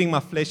beating my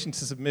flesh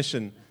into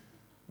submission.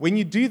 When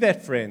you do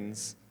that,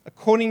 friends,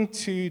 according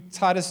to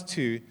Titus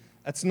 2,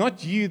 it's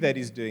not you that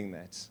is doing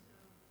that.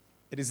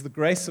 It is the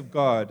grace of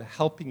God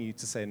helping you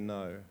to say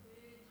no.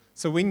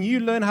 So when you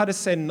learn how to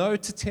say no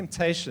to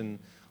temptation,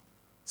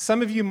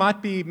 some of you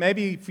might be,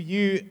 maybe for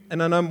you,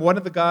 and I know one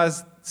of the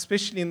guys,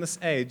 especially in this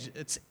age,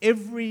 it's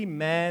every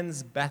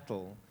man's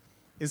battle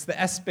is the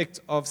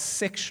aspect of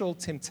sexual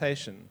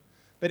temptation.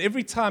 But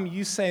every time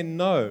you say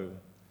no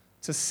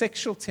to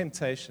sexual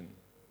temptation,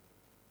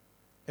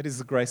 it is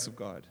the grace of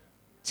God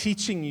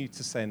teaching you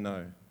to say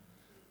no.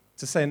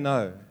 To say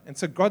no. And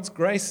so God's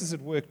grace is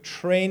at work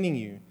training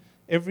you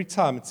every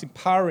time. It's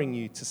empowering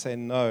you to say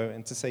no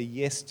and to say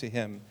yes to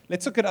Him.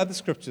 Let's look at other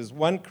scriptures.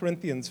 1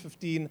 Corinthians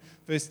 15,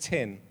 verse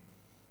 10.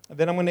 And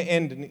then I'm going to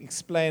end and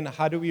explain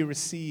how do we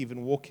receive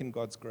and walk in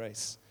God's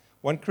grace.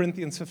 1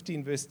 Corinthians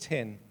 15, verse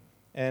 10.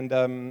 And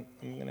I'm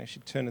going to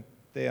actually turn it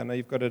there. I know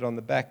you've got it on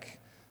the back,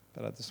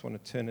 but I just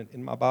want to turn it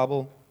in my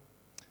Bible.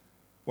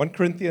 1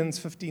 Corinthians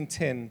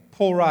 15:10.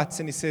 Paul writes,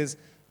 and he says,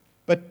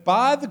 but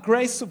by the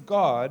grace of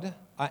God,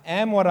 I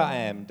am what I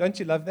am. Don't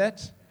you love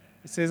that?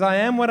 He says, I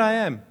am what I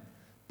am.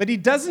 But he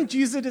doesn't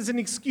use it as an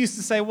excuse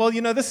to say, well,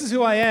 this is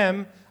who I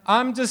am.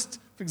 I'm just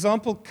For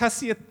example,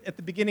 Cassie at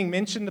the beginning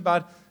mentioned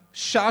about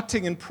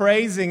shouting and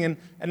praising and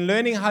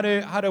learning how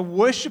to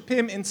worship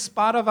Him in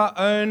spite of our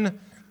own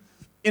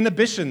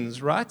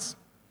inhibitions, right?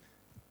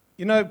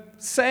 You know,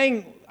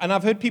 saying, and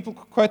I've heard people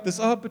quote this,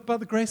 oh, but by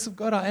the grace of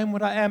God, I am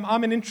what I am.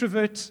 I'm an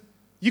introvert.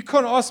 You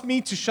can't ask me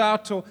to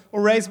shout or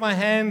raise my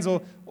hands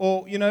or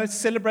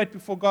celebrate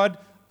before God.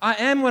 I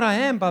am what I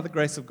am by the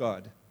grace of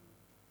God.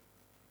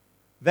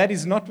 That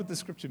is not what the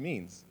scripture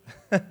means.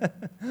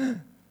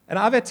 And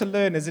I've had to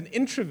learn as an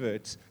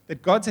introvert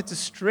that God's had to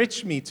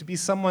stretch me to be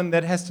someone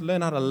that has to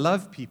learn how to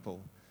love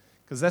people.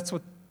 Because that's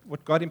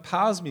what God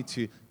empowers me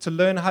to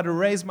learn how to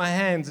raise my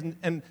hands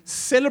and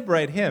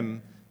celebrate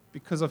Him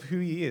because of who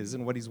He is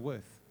and what He's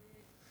worth.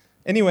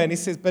 Anyway, and he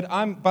says, but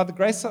I'm by the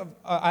grace of,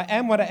 I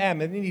am what I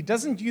am. And then he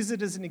doesn't use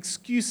it as an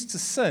excuse to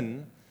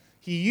sin.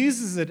 He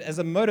uses it as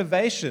a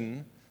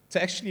motivation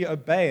to actually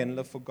obey and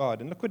live for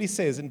God. And look what he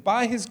says, and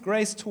by His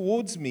grace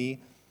towards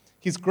me,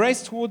 His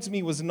grace towards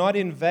me was not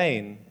in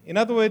vain. In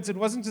other words, it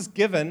wasn't just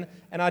given,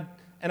 and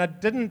I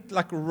didn't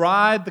like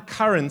ride the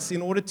currents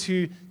in order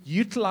to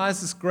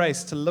utilize this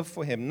grace to live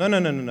for Him.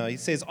 No. He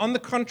says, on the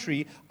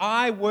contrary,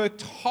 I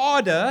worked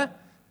harder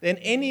than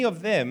any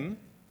of them,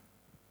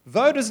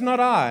 though it is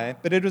not I,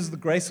 but it is the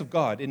grace of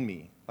God in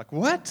me. Like,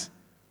 what?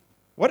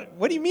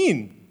 What do you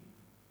mean?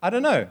 I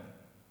don't know.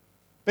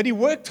 But he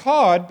worked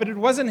hard, but it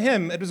wasn't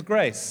him, it was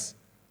grace.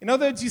 In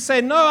other words, you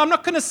say, no, I'm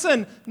not going to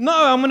sin. No,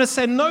 I'm going to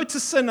say no to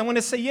sin. I'm going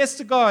to say yes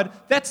to God.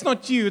 That's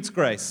not you, it's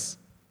grace.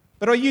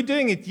 But are you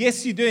doing it?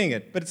 Yes, you're doing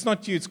it, but it's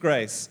not you, it's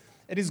grace.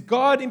 It is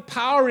God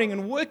empowering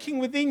and working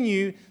within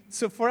you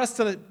so for us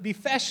to be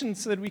fashioned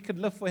so that we could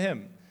live for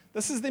Him.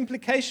 This is the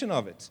implication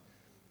of it.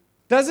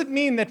 Does it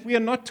mean that we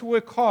are not to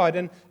work hard?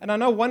 And I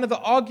know one of the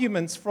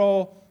arguments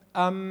for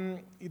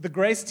the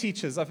grace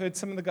teachers, I've heard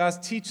some of the guys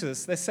teach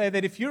this, they say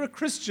that if you're a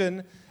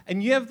Christian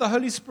and you have the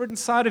Holy Spirit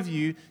inside of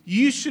you,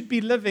 you should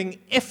be living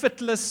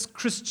effortless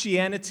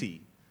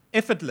Christianity.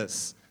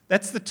 Effortless.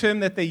 That's the term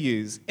that they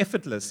use,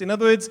 effortless. In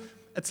other words,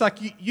 it's like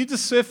you're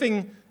just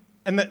surfing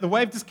and the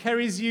wave just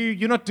carries you,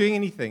 you're not doing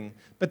anything.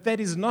 But that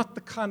is not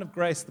the kind of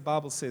grace the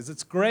Bible says.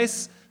 It's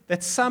grace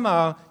that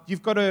somehow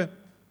you've got to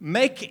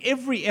make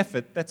every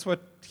effort. That's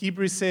what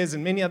Hebrews says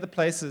in many other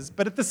places.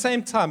 But at the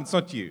same time, it's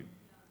not you.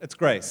 It's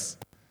grace.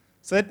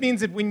 So that means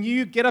that when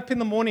you get up in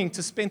the morning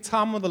to spend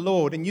time with the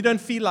Lord and you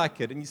don't feel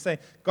like it, and you say,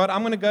 God,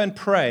 I'm going to go and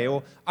pray,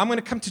 or I'm going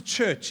to come to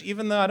church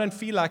even though I don't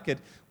feel like it,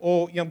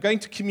 or I'm going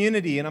to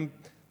community and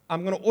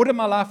I'm going to order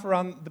my life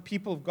around the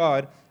people of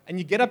God, and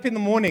you get up in the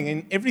morning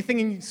and everything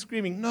in you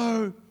screaming,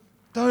 no,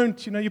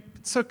 don't, you're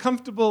so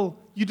comfortable,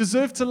 you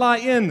deserve to lie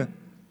in,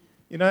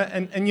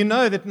 and you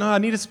know that, no, I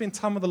need to spend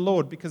time with the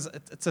Lord because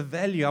it's a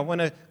value, I want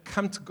to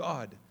come to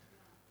God.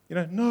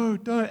 No,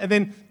 don't. And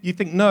then you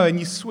think, no, and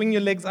you swing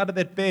your legs out of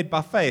that bed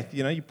by faith.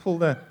 You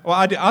pull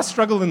I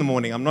struggle in the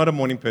morning. I'm not a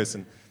morning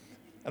person.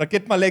 And I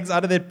get my legs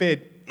out of that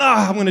bed.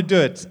 I'm going to do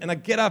it. And I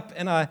get up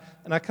and I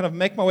kind of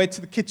make my way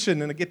to the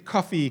kitchen and I get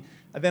coffee.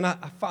 And then I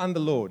find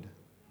the Lord.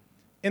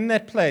 In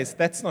that place,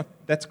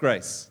 that's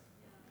grace.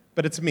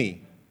 But it's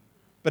me.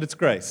 But it's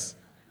grace.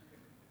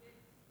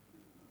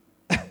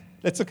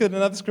 Let's look at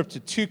another scripture,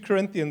 2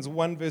 Corinthians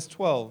 1, verse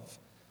 12.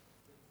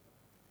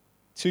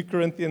 2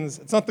 Corinthians,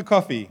 it's not the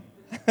coffee.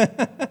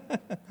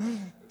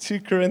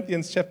 2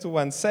 Corinthians chapter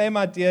 1, same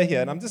idea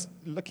here. And I'm just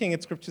looking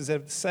at scriptures that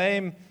have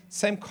the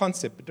same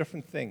concept, but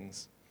different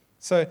things.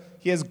 So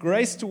he has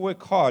grace to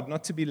work hard,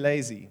 not to be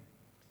lazy.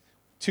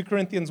 2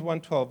 Corinthians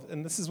 1:12,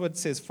 and this is what it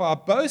says, for our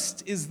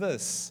boast is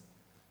this,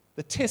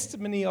 the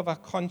testimony of our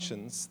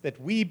conscience,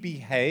 that we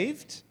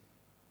behaved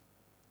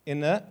in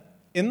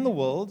the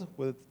world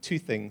with two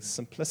things,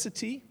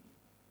 simplicity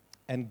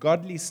and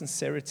godly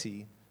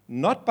sincerity,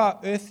 not by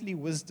earthly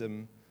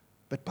wisdom,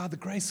 but by the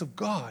grace of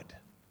God,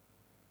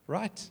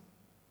 right?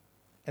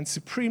 And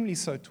supremely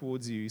so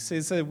towards you. He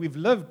says that we've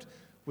lived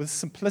with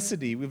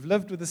simplicity. We've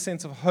lived with a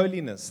sense of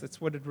holiness.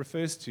 That's what it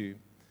refers to.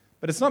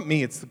 But it's not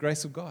me, it's the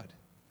grace of God.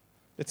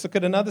 Let's look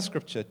at another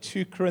scripture,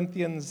 2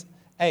 Corinthians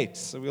 8.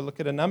 So we'll look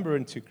at a number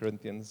in 2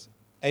 Corinthians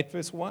 8,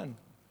 verse 1.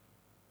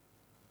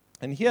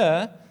 And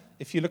here,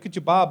 if you look at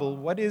your Bible,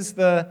 what is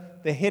the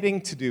heading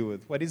to do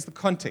with? What is the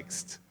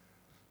context?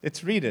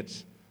 Let's read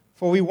it.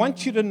 For we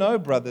want you to know,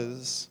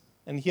 brothers,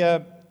 we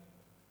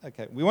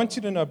want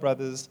you to know,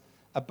 brothers,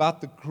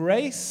 about the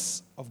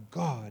grace of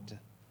God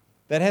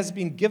that has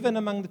been given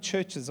among the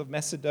churches of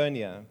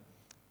Macedonia.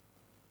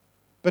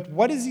 But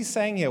what is he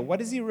saying here?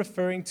 What is he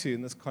referring to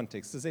in this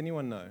context? Does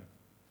anyone know?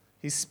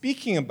 He's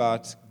speaking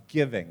about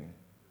giving,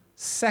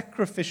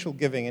 sacrificial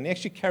giving. And he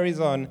actually carries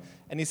on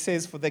and he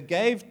says, for they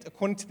gave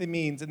according to their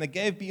means, and they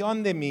gave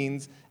beyond their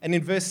means. And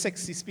in verse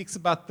 6, he speaks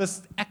about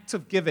this act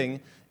of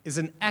giving is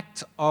an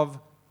act of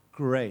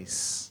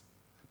grace.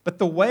 But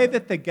the way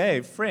that they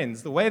gave,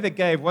 friends, the way they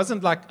gave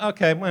wasn't like,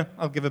 okay, well,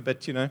 I'll give a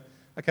bit,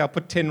 Okay, I'll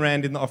put 10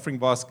 rand in the offering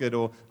basket,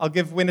 or I'll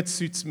give when it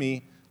suits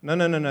me. No.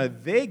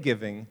 Their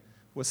giving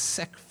was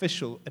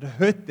sacrificial. It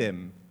hurt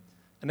them.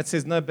 And it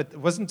says, no, but it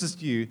wasn't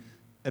just you.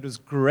 It was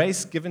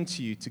grace given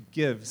to you to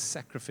give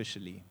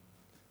sacrificially,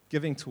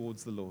 giving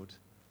towards the Lord.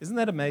 Isn't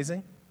that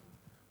amazing?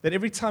 That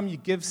every time you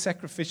give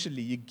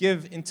sacrificially, you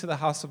give into the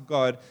house of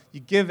God, you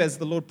give as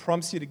the Lord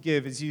prompts you to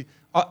give, as you're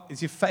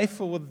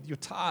faithful with your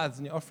tithes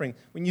and your offering.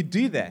 When you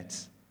do that,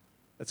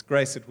 that's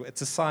grace.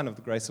 It's a sign of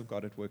the grace of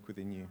God at work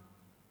within you.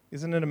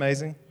 Isn't it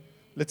amazing?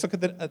 Let's look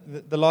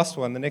at the last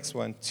one, the next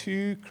one.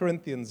 2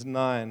 Corinthians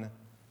 9,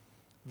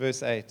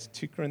 verse 8.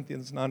 2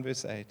 Corinthians 9,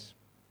 verse 8.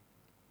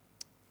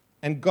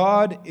 And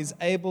God is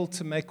able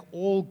to make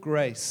all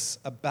grace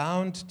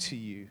abound to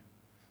you,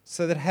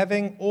 so that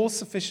having all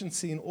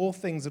sufficiency in all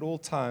things at all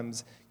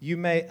times, you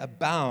may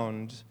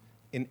abound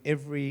in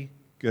every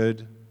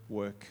good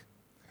work.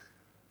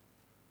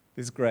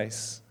 There's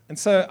grace. And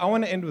so I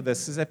want to end with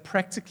this, is that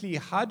practically,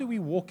 how do we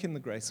walk in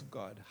the grace of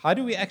God? How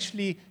do we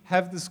actually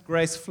have this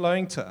grace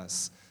flowing to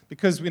us?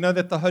 Because we know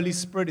that the Holy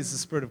Spirit is the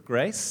Spirit of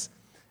grace,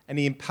 and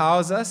He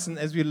empowers us, and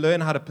as we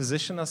learn how to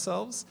position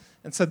ourselves.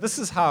 And so this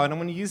is how, and I'm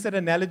going to use that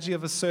analogy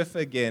of a surfer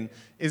again,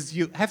 is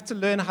you have to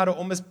learn how to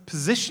almost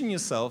position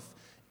yourself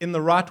in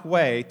the right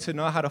way to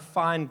know how to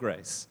find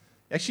grace.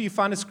 Actually, you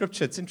find a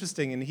scripture, it's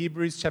interesting, in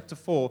Hebrews chapter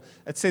 4,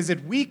 it says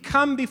that we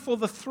come before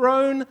the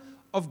throne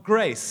of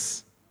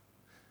grace.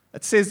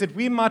 It says that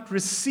we might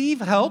receive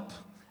help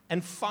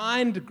and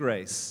find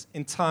grace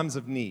in times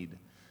of need.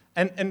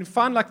 And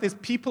find like there's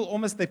people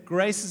almost that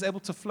grace is able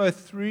to flow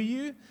through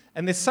you,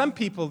 and there's some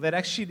people that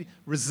actually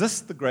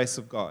resist the grace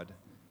of God,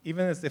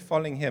 even as they're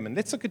following Him. And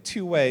let's look at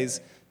 2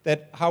 ways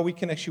that how we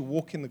can actually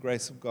walk in the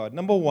grace of God.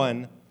 Number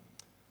 1,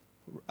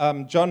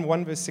 John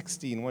 1 verse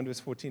 16, 1 verse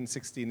 14 and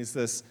 16 is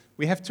this: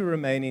 we have to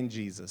remain in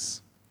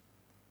Jesus.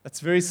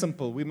 That's very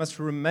simple. We must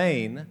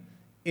remain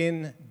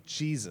in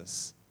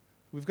Jesus.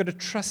 We've got to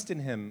trust in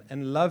Him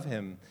and love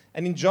Him.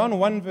 And in John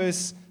 1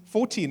 verse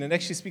 14, it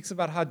actually speaks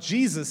about how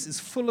Jesus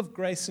is full of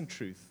grace and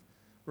truth,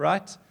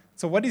 right?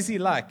 So what is He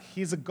like?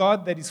 He's a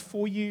God that is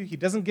for you. He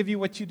doesn't give you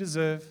what you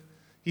deserve.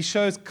 He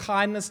shows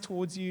kindness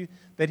towards you,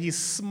 that He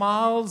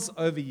smiles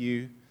over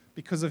you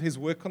because of His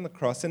work on the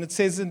cross. And it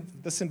says in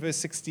verse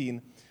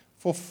 16,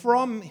 for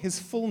from His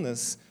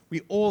fullness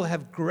we all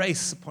have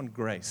grace upon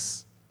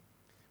grace.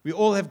 We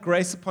all have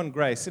grace upon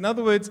grace. In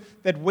other words,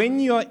 that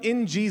when you are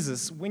in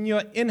Jesus, when you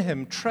are in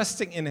Him,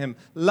 trusting in Him,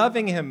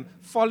 loving Him,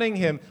 following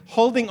Him,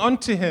 holding on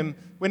to Him,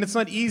 when it's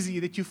not easy,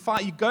 that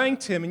you're going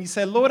to Him and you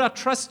say, Lord, I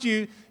trust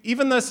You,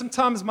 even though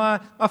sometimes my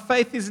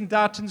faith is in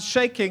doubt and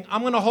shaking, I'm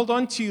going to hold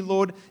on to You,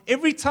 Lord.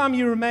 Every time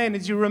you remain,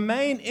 as you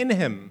remain in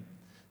Him,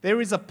 there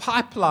is a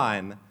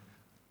pipeline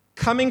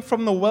coming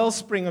from the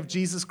wellspring of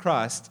Jesus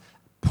Christ,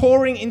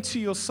 pouring into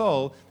your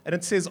soul, and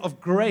it says,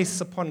 of grace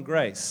upon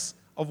grace.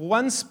 Of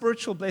one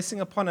spiritual blessing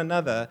upon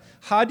another.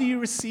 How do you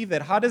receive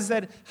that? How does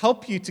that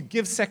help you to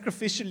give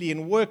sacrificially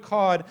and work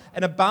hard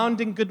and abound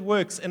in good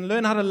works and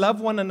learn how to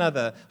love one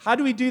another? How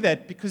do we do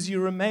that? Because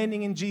you're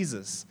remaining in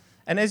Jesus.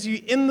 And as you're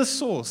in the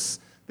source,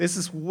 there's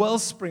this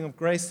wellspring of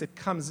grace that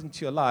comes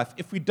into your life.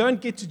 If we don't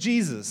get to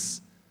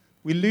Jesus,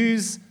 we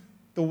lose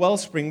the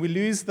wellspring. We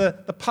lose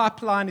the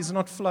pipeline is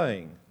not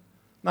flowing.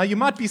 Now, you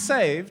might be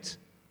saved,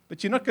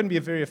 but you're not going to be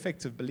a very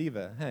effective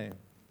believer. Hey.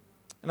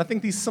 And I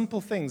think these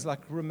simple things like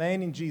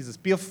remain in Jesus,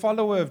 be a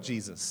follower of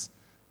Jesus.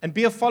 And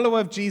be a follower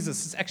of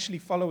Jesus is actually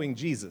following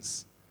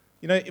Jesus.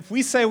 You know, if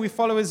we say we're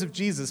followers of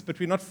Jesus, but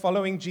we're not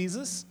following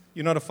Jesus,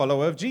 you're not a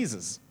follower of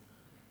Jesus.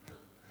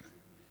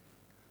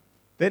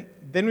 Then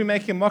we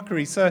make a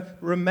mockery. So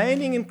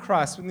remaining in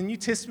Christ, when the New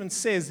Testament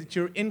says that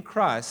you're in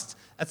Christ,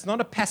 it's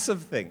not a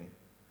passive thing.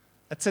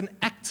 It's an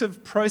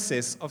active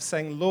process of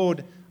saying,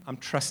 Lord, I'm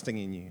trusting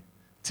in You.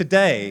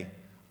 Today,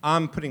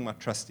 I'm putting my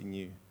trust in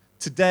You.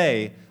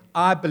 Today,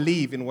 I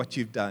believe in what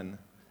You've done,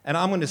 and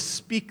I'm going to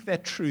speak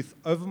that truth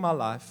over my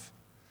life.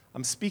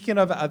 I'm speaking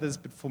over others,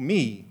 but for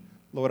me,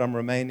 Lord, I'm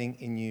remaining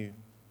in You.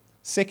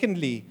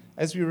 Secondly,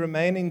 as we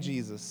remain in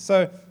Jesus,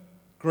 so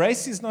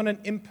grace is not an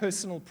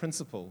impersonal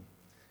principle.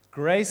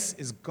 Grace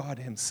is God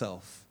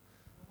Himself.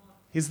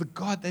 He's the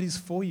God that is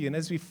for you, and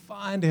as we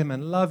find Him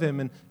and love Him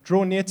and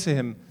draw near to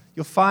Him,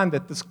 you'll find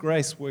that this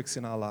grace works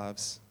in our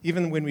lives,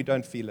 even when we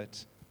don't feel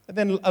it. And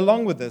then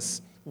along with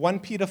this, 1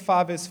 Peter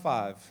 5 verse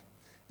 5.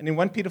 And in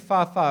 1 Peter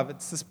 5:5,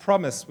 it's this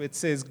promise where it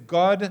says,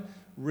 God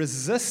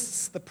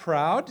resists the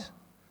proud,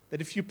 that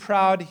if you're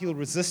proud, He'll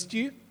resist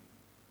you,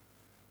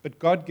 but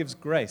God gives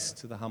grace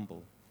to the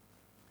humble.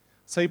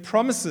 So He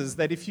promises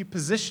that if you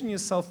position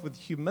yourself with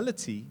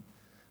humility,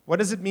 what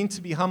does it mean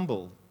to be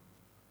humble?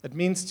 It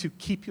means to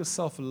keep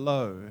yourself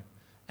low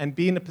and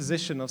be in a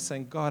position of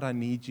saying, God, I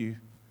need You.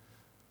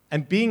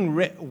 And being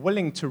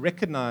willing to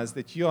recognize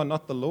that you are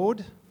not the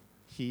Lord,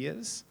 He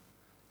is,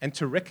 and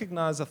to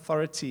recognize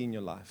authority in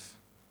your life.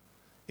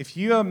 If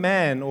you are a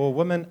man or a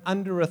woman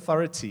under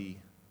authority,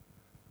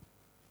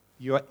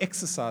 you are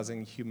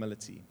exercising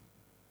humility.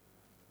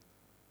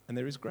 And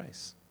there is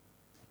grace.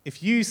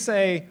 If you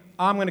say,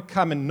 I'm going to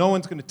come and no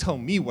one's going to tell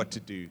me what to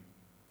do,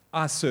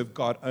 I serve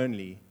God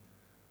only,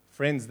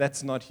 friends,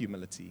 that's not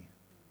humility.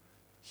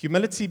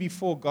 Humility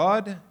before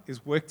God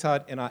is worked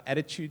out in our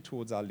attitude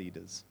towards our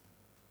leaders.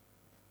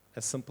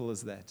 As simple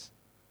as that.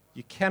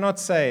 You cannot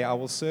say, I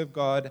will serve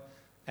God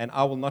and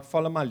I will not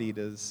follow my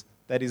leaders.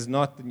 That is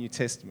not the New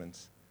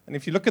Testament. And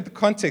if you look at the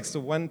context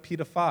of 1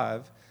 Peter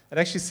 5, it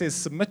actually says,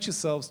 submit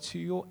yourselves to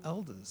your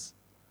elders.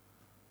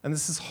 And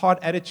this is hard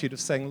attitude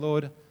of saying,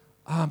 Lord,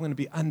 I'm going to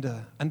be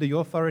under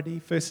your authority,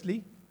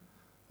 firstly,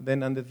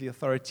 then under the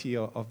authority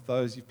of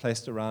those you've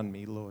placed around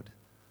me, Lord.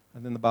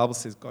 And then the Bible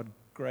says, God,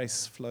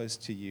 grace flows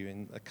to you,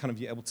 and kind of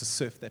you're able to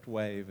surf that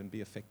wave and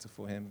be effective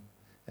for him.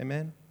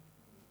 Amen?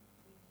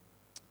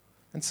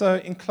 And so,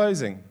 in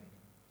closing,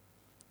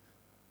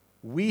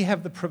 we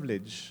have the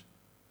privilege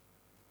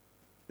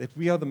that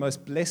we are the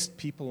most blessed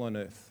people on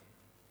earth.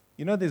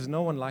 You know, there's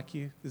no one like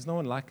you. There's no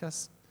one like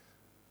us.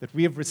 That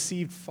we have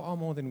received far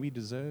more than we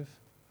deserve.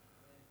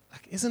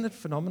 Like, isn't it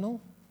phenomenal?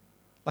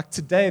 Like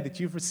today that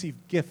you've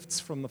received gifts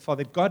from the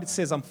Father. That God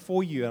says, I'm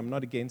for you, I'm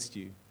not against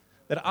you.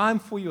 That I'm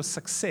for your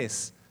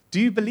success. Do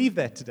you believe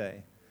that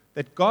today?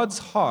 That God's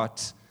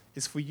heart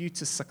is for you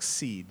to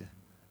succeed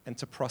and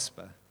to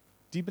prosper.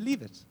 Do you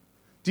believe it?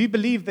 Do you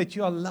believe that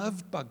you are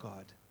loved by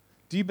God?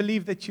 Do you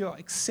believe that you are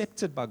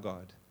accepted by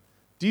God?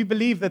 Do you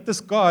believe that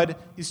this God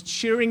is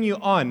cheering you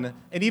on,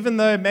 and even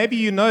though maybe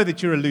you know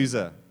that you're a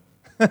loser,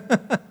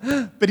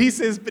 but he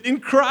says, but in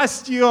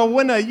Christ you are a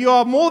winner, you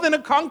are more than a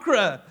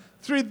conqueror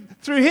through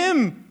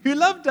him who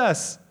loved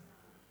us.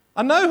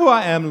 I know who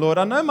I am, Lord.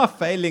 I know my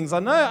failings. I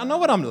know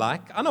what I'm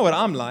like. I know what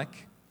I'm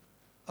like.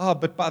 Oh,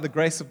 but by the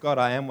grace of God,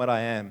 I am what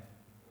I am.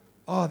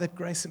 Oh, that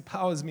grace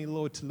empowers me,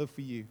 Lord, to live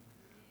for you.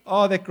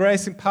 Oh, that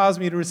grace empowers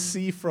me to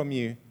receive from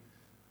you.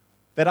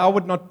 That I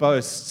would not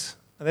boast.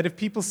 And that if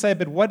people say,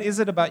 but what is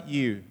it about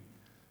you?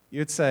 You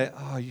would say,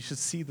 oh, you should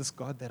see this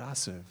God that I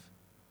serve.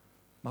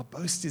 My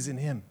boast is in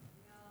him.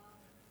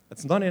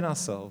 It's not in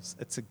ourselves.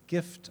 It's a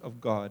gift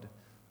of God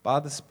by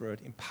the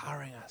Spirit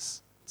empowering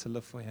us to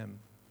live for him.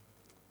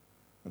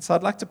 And so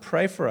I'd like to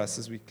pray for us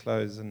as we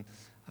close.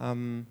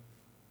 And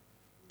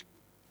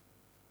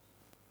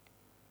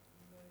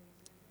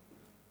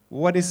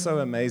what is so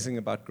amazing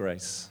about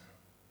grace?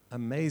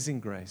 Amazing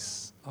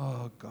grace.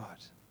 Oh, God.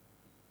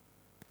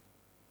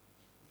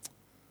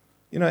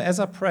 You know, as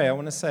I pray, I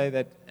want to say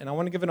that, and I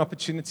want to give an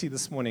opportunity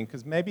this morning,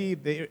 because maybe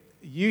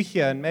you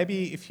here, and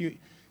maybe if you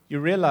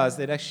realize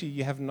that actually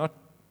you have not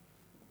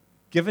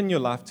given your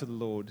life to the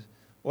Lord,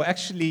 or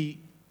actually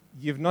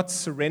you've not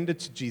surrendered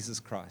to Jesus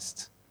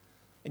Christ.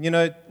 And you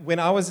know, when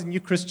I was a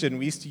new Christian,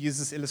 we used to use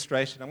this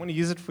illustration. I want to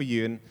use it for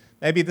you, and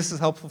maybe this is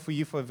helpful for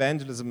you for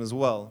evangelism as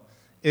well,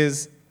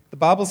 is the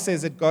Bible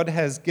says that God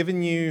has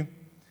given you,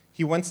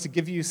 he wants to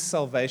give you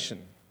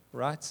salvation,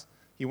 right?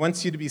 He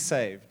wants you to be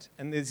saved.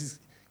 And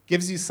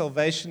gives you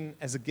salvation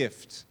as a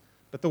gift.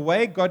 But the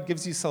way God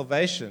gives you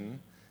salvation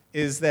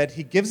is that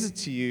he gives it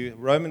to you,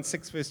 Romans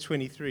 6, verse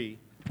 23.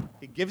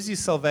 He gives you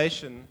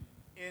salvation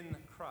in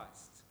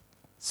Christ.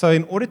 So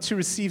in order to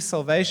receive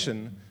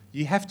salvation,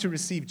 you have to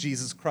receive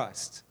Jesus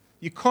Christ.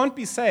 You can't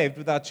be saved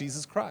without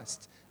Jesus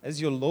Christ as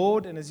your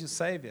Lord and as your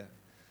Savior.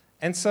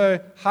 And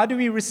so how do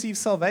we receive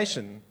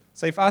salvation?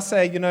 So if I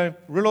say, you know,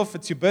 Rudolph,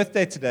 it's your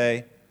birthday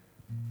today,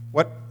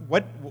 what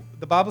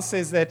the Bible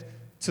says that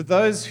to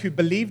those who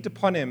believed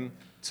upon him,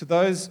 to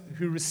those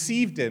who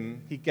received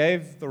him, he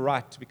gave the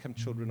right to become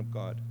children of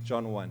God,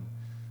 John 1.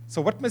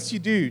 So what must you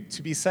do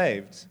to be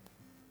saved?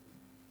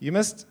 You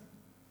must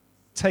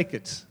take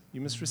it.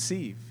 You must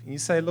receive. And you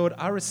say, Lord,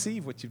 I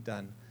receive what you've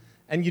done.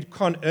 And you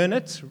can't earn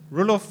it.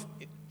 Rudolph,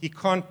 he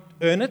can't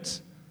earn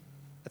it.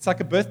 It's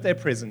like a birthday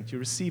present. You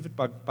receive it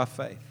by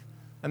faith.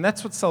 And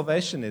that's what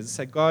salvation is.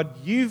 Say, God,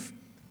 you've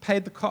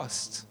paid the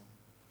cost,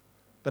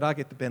 but I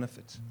get the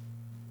benefit.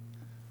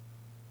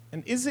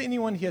 And is there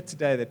anyone here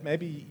today that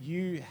maybe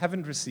you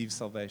haven't received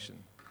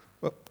salvation?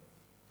 Well,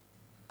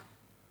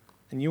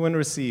 and you want to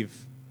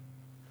receive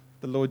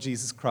the Lord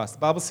Jesus Christ. The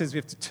Bible says we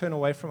have to turn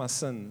away from our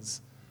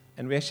sins,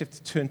 and we actually have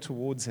to turn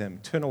towards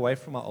him, turn away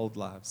from our old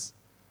lives.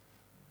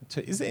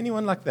 Is there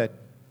anyone like that?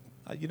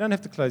 You don't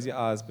have to close your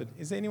eyes, but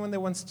is there anyone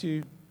that wants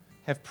to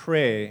have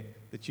prayer,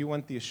 that you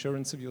want the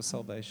assurance of your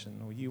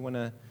salvation, or you want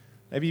to,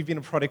 maybe you've been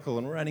a prodigal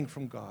and running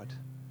from God,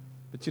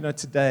 but you know,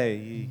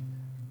 today,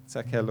 it's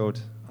okay, Lord,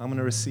 I'm going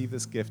to receive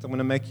this gift. I'm going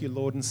to make you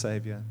Lord and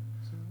Savior.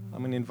 I'm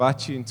going to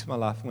invite you into my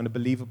life. I'm going to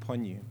believe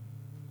upon you.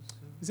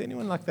 Is there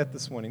anyone like that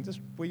this morning? Just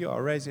where you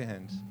are, raise your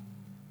hand.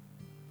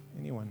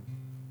 Anyone?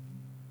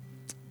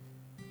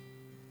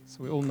 So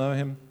we all know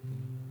him.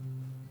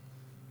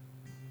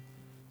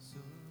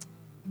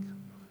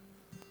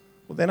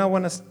 Well, then I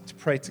want us to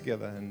pray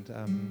together.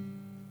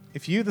 And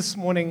if you this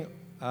morning,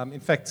 in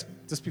fact,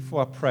 just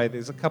before I pray,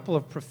 there's a couple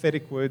of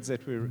prophetic words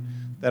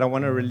that I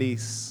want to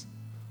release.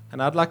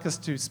 And I'd like us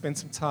to spend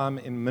some time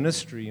in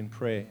ministry and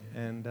prayer.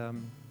 And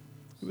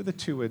who were the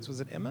two words?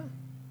 Was it Emma?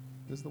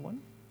 Was the one?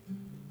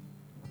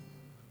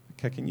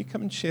 Okay, can you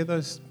come and share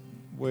those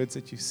words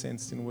that you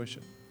sensed in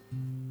worship?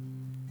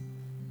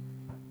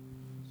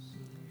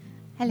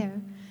 Hello.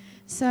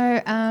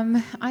 So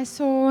I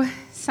saw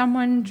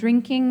someone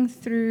drinking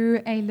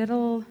through a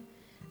little,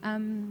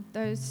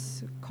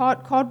 those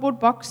cardboard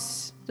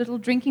box, little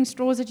drinking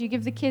straws that you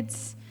give the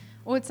kids.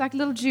 Or it's like a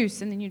little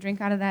juice, and then you drink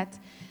out of that.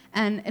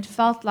 And it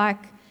felt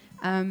like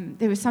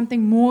there was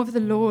something more of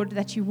the Lord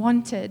that you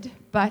wanted,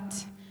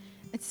 but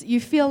you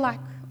feel like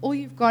all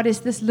you've got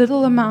is this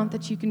little amount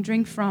that you can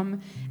drink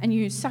from, and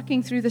you're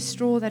sucking through the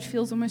straw that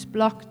feels almost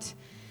blocked.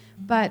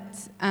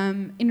 But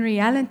in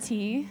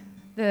reality,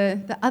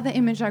 the other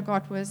image I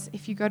got was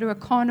if you go to a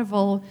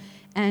carnival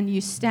and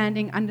you're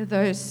standing under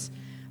those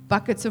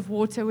buckets of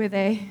water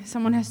where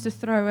someone has to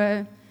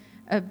throw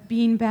a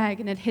bean bag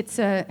and it hits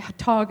a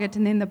target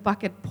and then the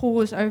bucket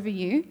pours over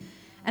you.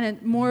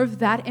 And more of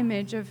that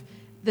image of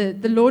the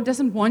Lord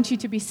doesn't want you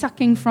to be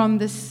sucking from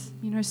this,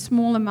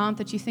 small amount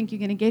that you think you're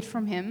going to get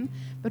from Him,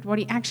 but what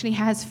He actually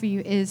has for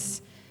you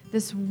is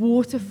this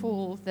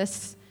waterfall,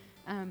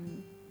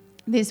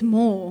 there's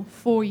more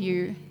for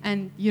you,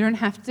 and you don't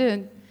have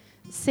to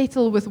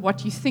settle with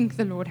what you think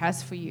the Lord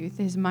has for you.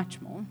 There's much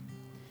more.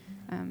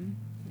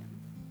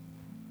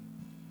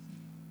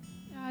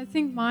 I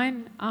think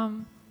mine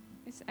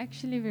is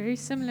actually very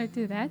similar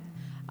to that.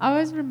 I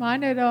was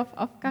reminded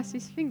of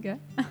Cassie's finger,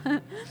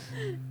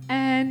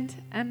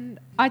 and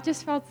I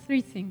just felt three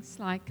things.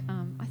 Like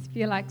I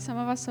feel like some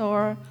of us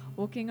are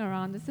walking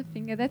around with a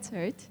finger that's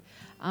hurt,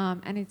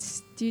 and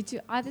it's due to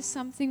either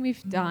something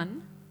we've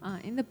done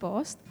in the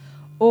past,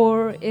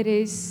 or it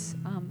is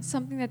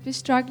something that we're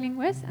struggling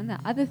with. And the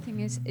other thing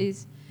is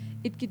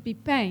it could be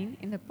pain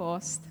in the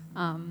past,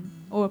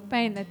 or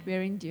pain that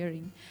we're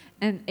enduring.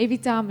 And every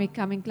time we're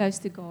coming close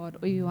to God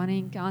or you want to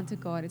encounter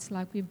God, it's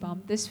like we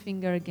bump this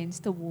finger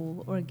against a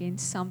wall or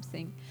against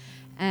something.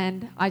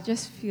 And I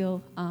just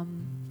feel,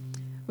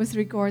 with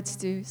regards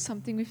to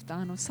something we've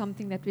done or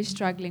something that we're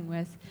struggling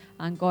with,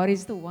 God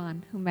is the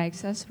one who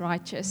makes us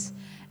righteous.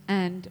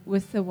 And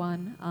with the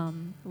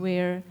one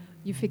where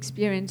you've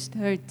experienced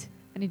hurt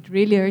and it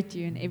really hurt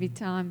you, and every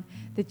time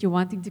that you're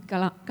wanting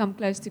to come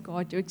close to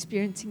God, you're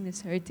experiencing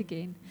this hurt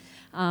again.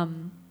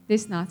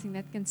 There's nothing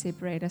that can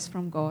separate us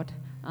from God.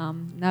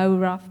 No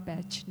rough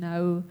patch,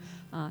 no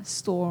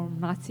storm,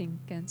 nothing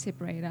can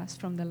separate us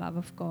from the love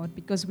of God,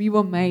 because we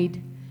were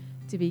made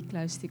to be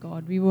close to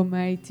God. We were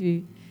made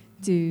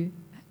to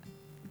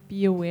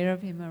be aware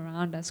of Him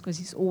around us, because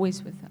He's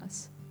always with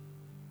us.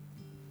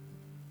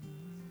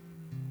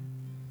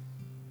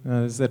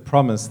 There's that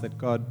promise that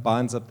God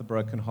binds up the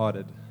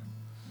brokenhearted.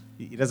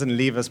 He doesn't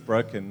leave us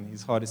broken.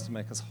 His heart is to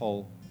make us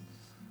whole.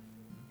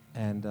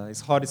 And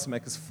His heart is to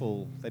make us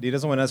full. That He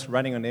doesn't want us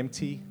running on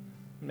empty.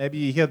 Maybe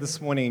you're here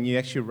this morning and you're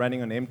actually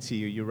running on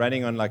empty, or you're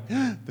running on like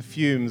the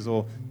fumes,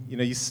 or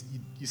you're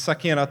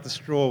sucking out the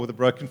straw with a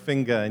broken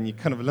finger and you're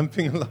kind of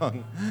limping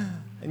along.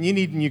 And you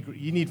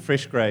need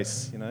fresh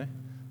grace.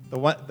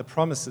 The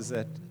promise is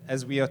that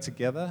as we are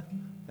together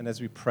and as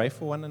we pray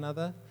for one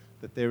another,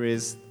 that there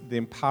is the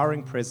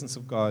empowering presence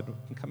of God who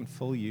can come and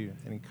fill you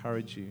and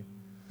encourage you.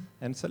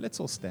 And so let's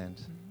all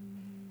stand.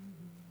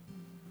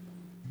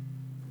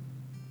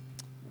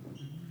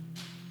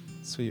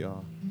 So you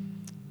are.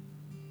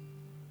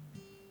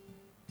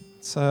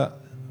 So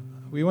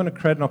we want to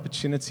create an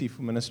opportunity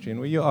for ministry, and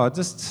where you are,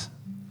 just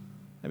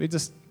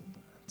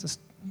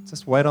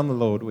wait on the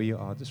Lord where you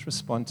are. Just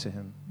respond to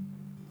Him.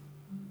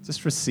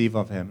 Just receive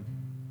of Him.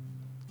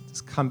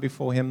 Just come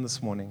before Him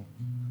this morning.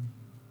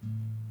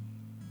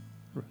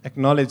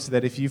 Acknowledge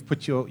that if you've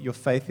put your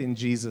faith in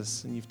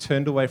Jesus and you've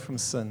turned away from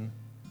sin,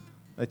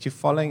 that you're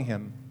following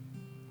Him,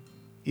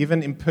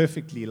 even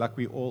imperfectly like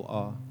we all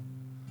are,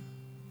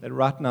 that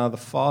right now the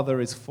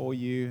Father is for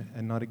you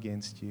and not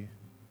against you.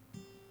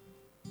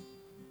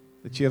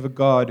 That you have a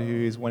God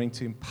who is wanting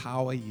to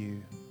empower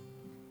you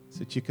so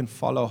that you can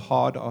follow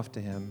hard after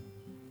Him.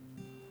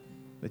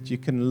 That you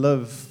can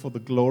live for the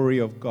glory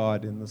of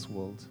God in this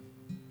world.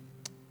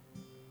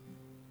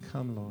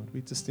 Come, Lord.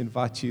 We just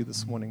invite you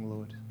this morning,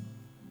 Lord.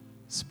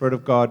 Spirit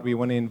of God, we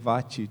want to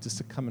invite you just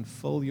to come and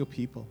fill your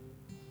people.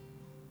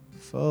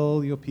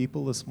 Fill your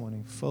people this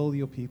morning. Fill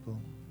your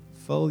people.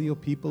 Fill your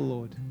people,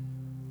 Lord.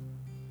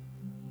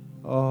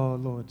 Oh,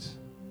 Lord.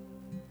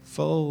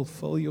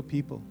 Fill your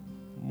people.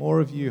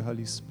 More of you,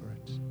 Holy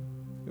Spirit.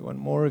 We want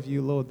more of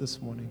you, Lord, this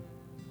morning.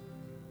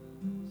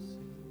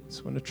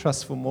 Just want to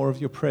trust for more of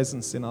your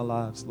presence in our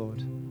lives,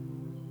 Lord.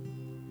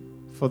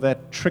 For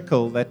that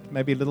trickle, that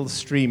maybe little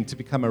stream to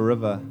become a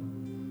river.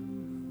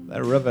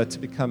 That river to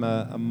become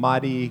a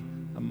mighty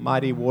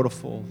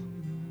waterfall.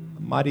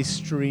 A mighty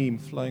stream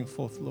flowing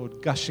forth,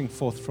 Lord, gushing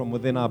forth from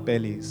within our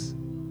bellies.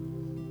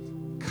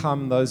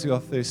 Come, those who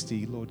are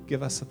thirsty, Lord,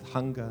 give us a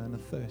hunger and a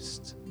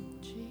thirst.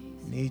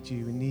 We need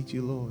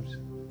you, Lord.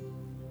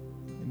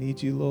 We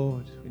need you,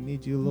 Lord. We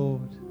need you,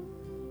 Lord.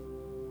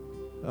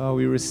 Oh,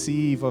 we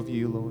receive of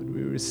you, Lord.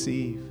 We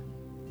receive.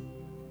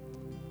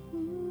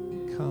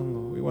 Come,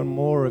 Lord. We want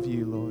more of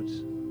you, Lord.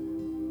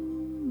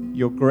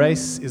 Your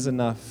grace is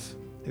enough,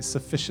 is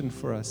sufficient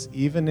for us,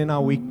 even in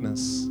our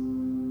weakness.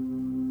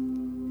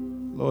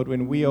 Lord,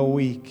 when we are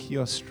weak,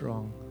 you are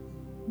strong.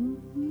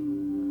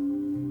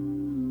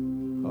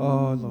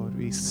 Oh, Lord,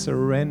 we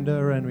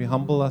surrender and we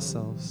humble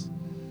ourselves.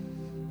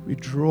 We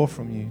draw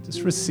from you.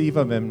 Just receive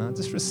of Him now.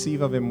 Just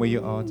receive of Him where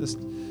you are. Just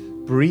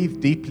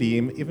breathe deeply,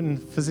 even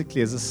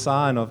physically, as a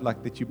sign of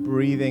like that you're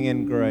breathing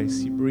in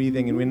grace. You're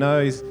breathing, and we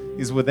know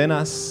He's within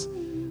us.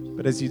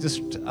 But as you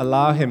just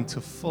allow Him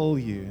to fill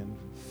you and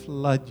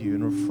flood you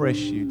and refresh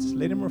you. Just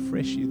let Him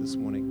refresh you this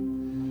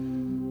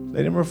morning.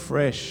 Let Him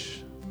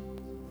refresh.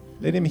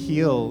 Let Him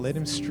heal. Let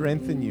Him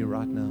strengthen you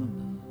right now.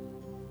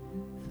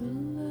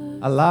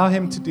 Allow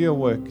Him to do your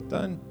work.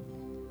 Don't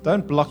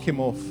block Him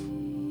off.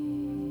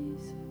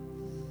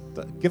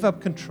 Give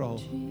up control.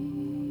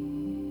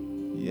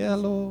 Yeah,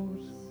 Lord.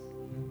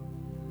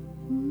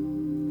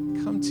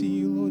 Come to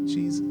you, Lord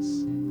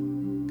Jesus.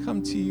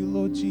 Come to you,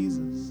 Lord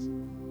Jesus.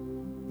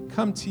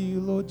 Come to you,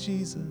 Lord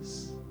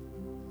Jesus.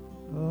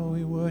 Oh,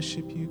 we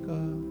worship you,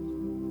 God.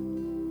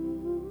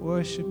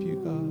 Worship you,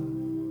 God.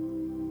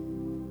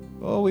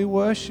 Oh, we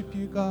worship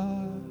you,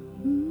 God.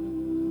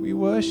 We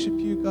worship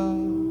you,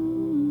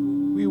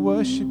 God. We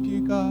worship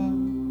you,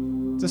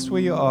 God. Just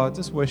where you are,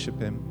 just worship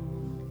Him.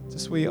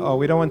 Just where you are.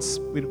 We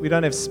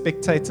don't have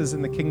spectators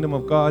in the kingdom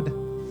of God.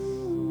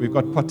 We've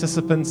got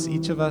participants,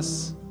 each of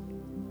us.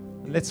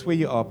 And that's where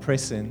you are.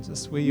 Press in.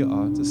 Just where you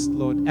are. Just,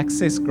 Lord,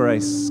 access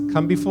grace.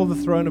 Come before the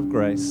throne of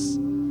grace,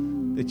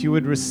 that you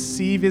would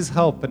receive His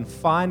help and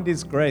find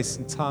His grace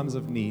in times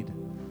of need.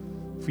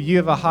 For you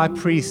have a high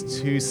priest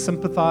who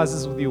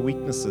sympathizes with your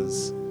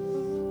weaknesses,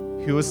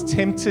 who was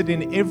tempted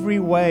in every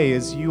way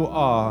as you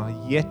are,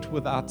 yet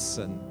without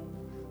sin.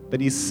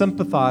 But He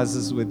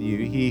sympathizes with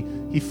you.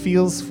 He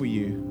feels for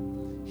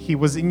you. He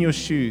was in your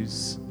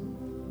shoes.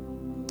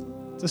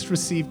 Just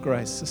receive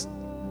grace.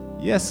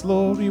 Yes,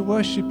 Lord, we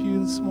worship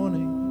you this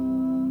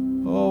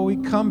morning. Oh, we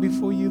come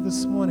before you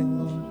this morning,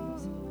 Lord.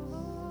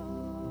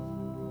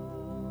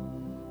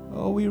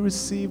 Oh, we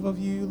receive of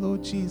you,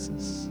 Lord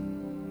Jesus.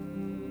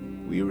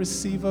 We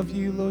receive of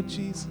you, Lord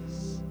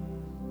Jesus.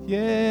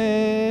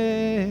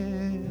 Yeah.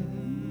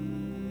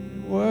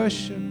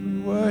 Worship,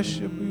 we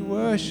worship, we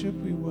worship,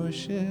 we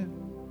worship.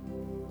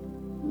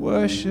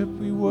 Worship,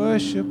 we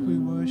worship, we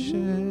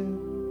worship.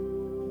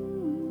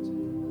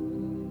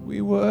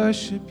 We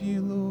worship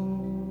you, Lord.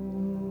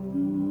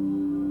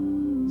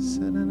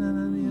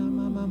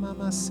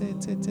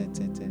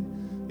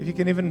 If you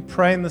can even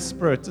pray in the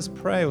Spirit, just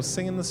pray or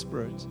sing in the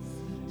Spirit.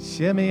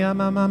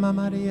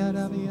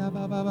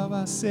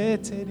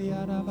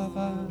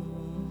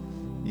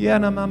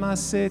 Yana mama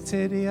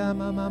sete ya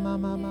mama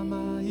mama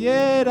mama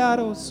yera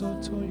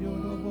rosoto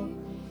yorobo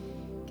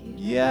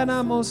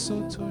yana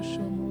mosoto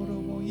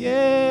shomorobo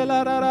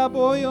yela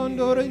rarabo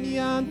yondoro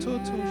nianto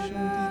to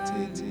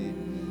shonditete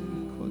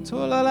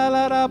kotola la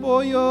la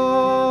rabo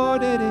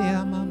yodere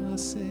ya mama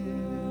se.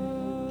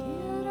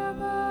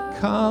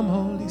 Come,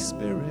 Holy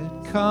Spirit,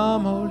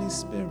 come, Holy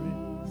Spirit,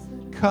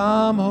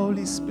 come,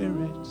 Holy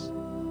Spirit.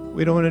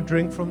 We don't want to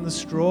drink from the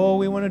straw,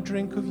 we want to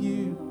drink of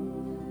you.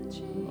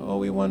 Oh,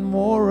 we want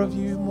more of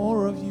you,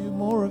 more of you,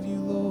 more of you,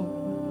 Lord.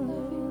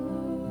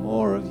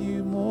 More of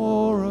you,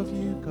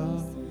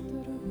 God.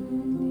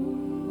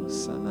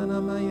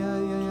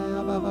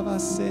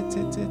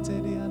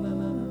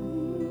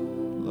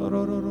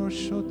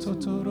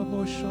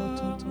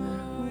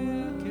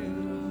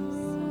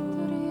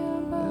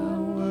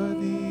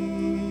 Worthy,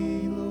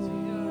 Lord.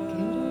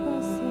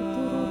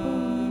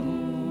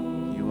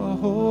 You are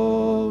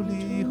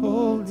holy,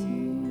 holy.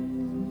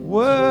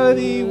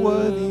 Worthy,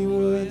 worthy,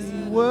 worthy.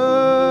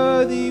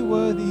 Worthy,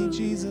 worthy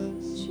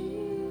Jesus.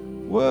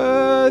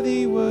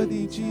 Worthy,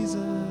 worthy Jesus.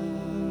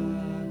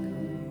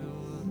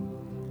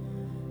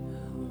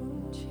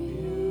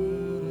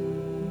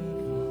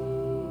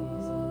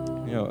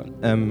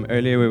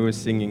 Earlier we were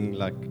singing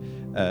like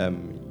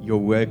you're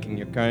working,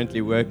 you're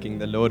currently working,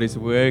 the Lord is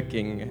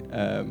working,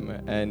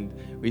 and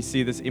we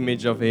see this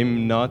image of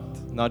Him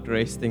not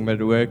resting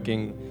but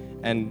working,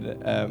 and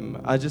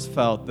I just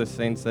felt the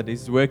sense that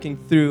He's working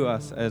through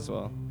us as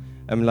well.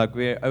 Like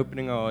we're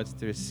opening our hearts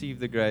to receive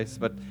the grace,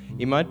 but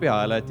He might be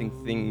highlighting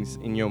things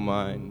in your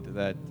mind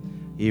that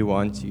He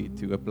wants you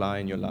to apply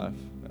in your life.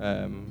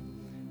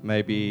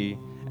 Maybe,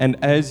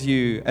 and as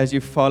you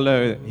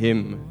follow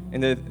Him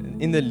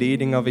in the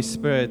leading of His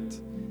Spirit,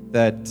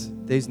 that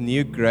there's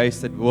new grace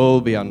that will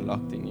be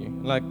unlocked in you.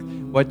 Like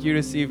what you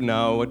receive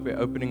now, what we're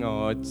opening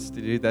our hearts to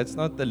do, that's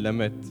not the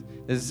limit.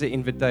 This is an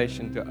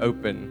invitation to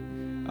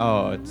open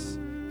our hearts,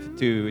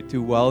 to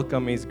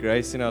welcome His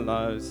grace in our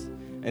lives,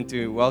 and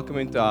to welcome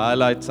Him to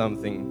highlight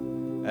something.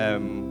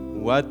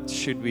 What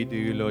should we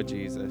do, Lord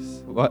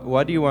Jesus?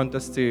 What do you want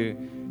us to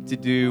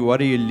do? What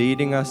are you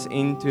leading us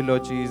into,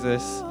 Lord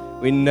Jesus?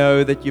 We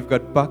know that you've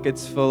got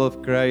buckets full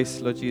of grace,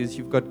 Lord Jesus.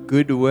 You've got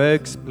good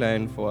works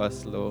planned for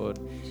us, Lord.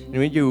 And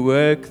when you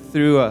work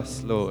through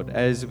us, Lord,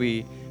 as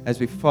we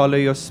follow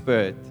your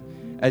Spirit,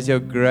 as your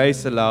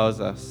grace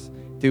allows us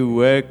to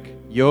work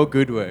your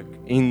good work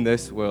in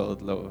this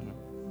world, Lord.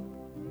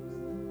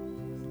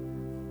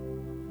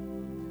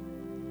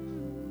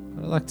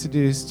 What I'd like to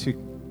do is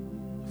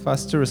for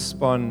us to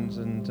respond,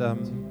 and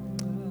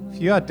if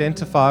you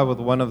identify with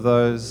one of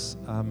those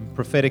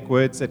prophetic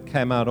words that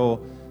came out, or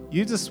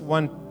you just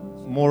want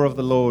more of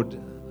the Lord,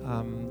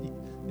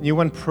 and you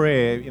want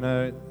prayer,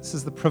 this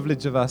is the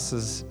privilege of us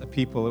as a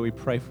people that we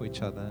pray for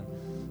each other.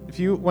 If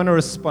you want to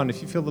respond,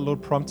 if you feel the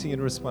Lord prompting you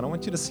to respond, I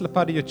want you to slip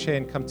out of your chair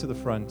and come to the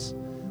front.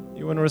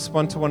 You want to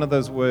respond to one of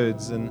those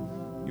words, and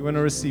you want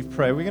to receive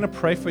prayer, we're going to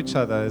pray for each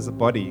other as a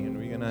body, and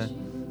we're going to,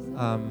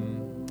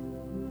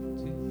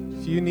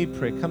 if you need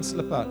prayer, come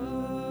slip out.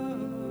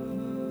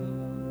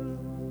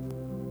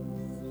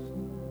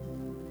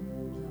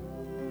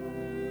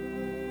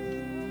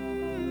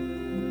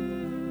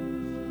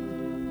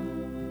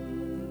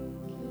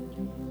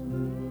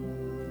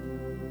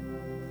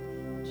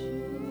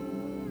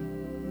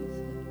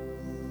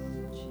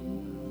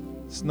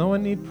 Does no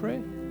one need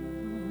prayer?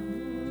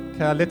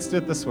 Okay, let's do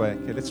it this way.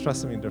 Okay, let's try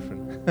something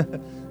different.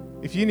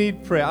 If you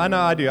need prayer, I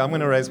know I do. I'm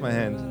going to raise my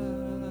hand.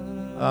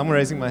 I'm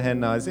raising my hand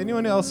now. Is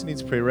anyone else who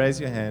needs prayer? Raise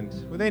your hand.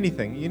 With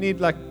anything. You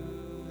need, like,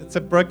 it's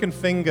a broken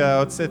finger,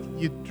 or it's that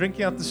you're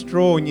drinking out the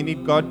straw and you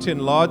need God to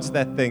enlarge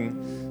that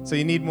thing. So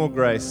you need more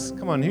grace.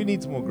 Come on, who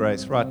needs more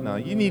grace right now?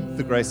 You need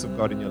the grace of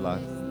God in your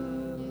life.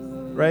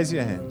 Raise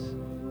your hand.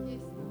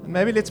 And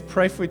maybe let's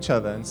pray for each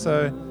other. And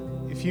so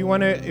if you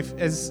want to, if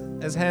as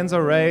hands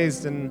are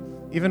raised, and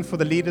even for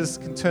the leaders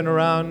can turn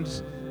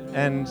around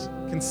and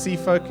can see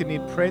folk who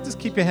need prayer, just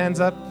keep your hands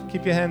up.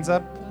 Keep your hands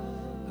up.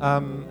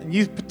 And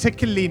you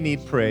particularly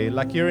need prayer,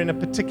 like you're in a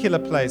particular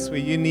place where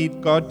you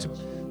need God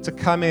to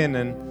come in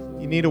and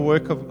you need a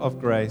work of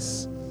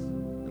grace.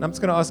 And I'm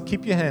just going to ask,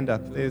 keep your hand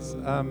up. There's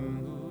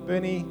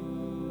Bernie,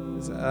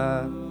 there's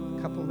a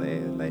couple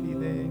there, a lady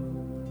there.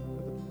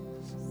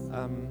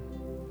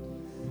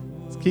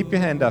 Just keep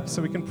your hand up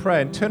so we can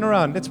pray and turn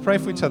around. Let's pray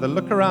for each other.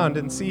 Look around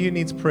and see who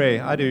needs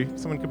prayer. I do.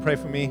 Someone can pray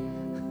for me,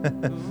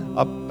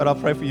 but I'll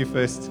pray for you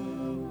first.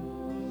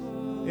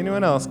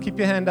 Anyone else? Keep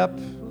your hand up.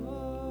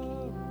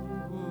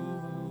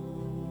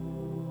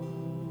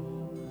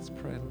 Let's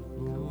pray.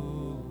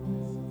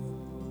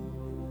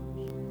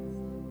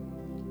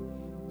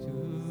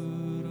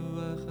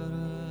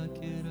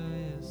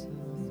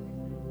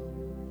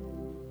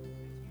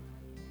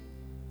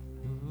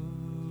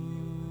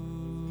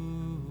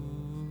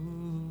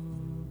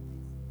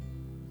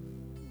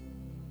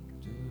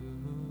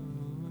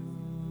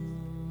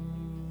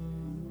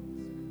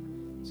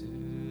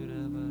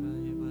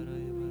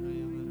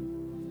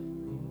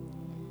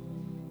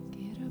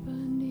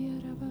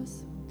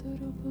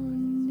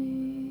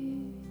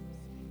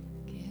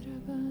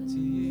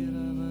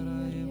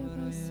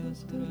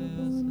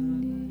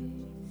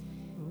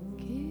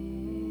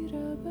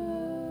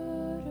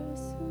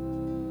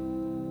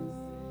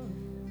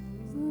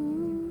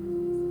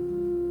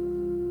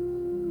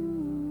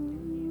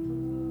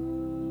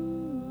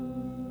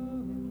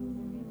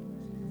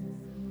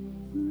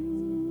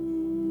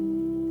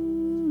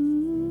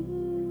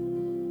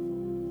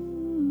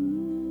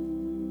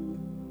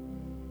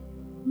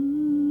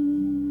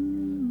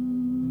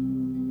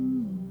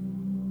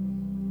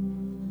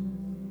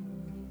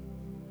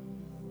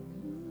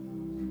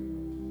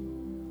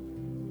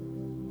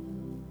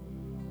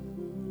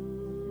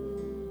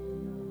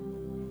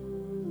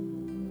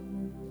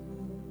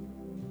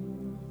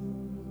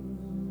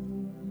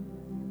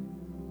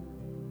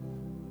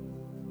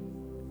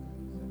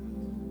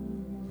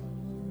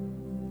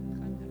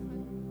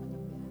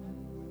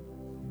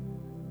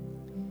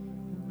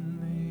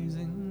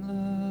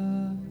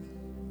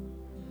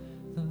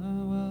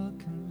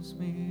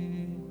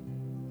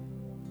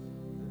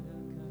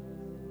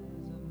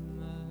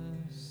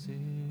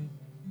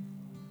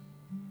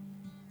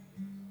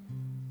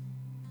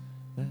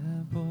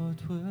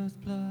 With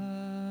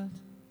blood,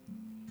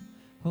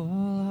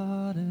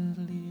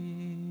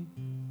 wholeheartedly,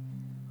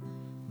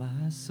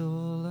 my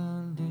soul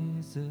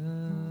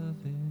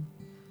undeserving,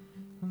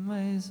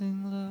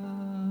 amazing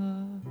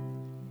love,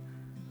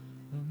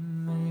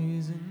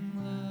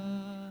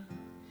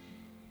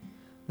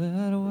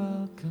 that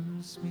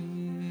welcomes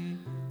me,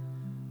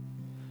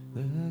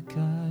 the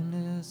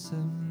kindness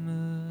and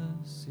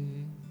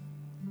mercy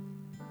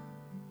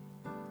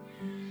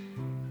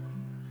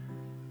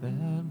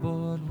that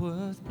bought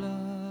with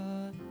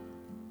blood,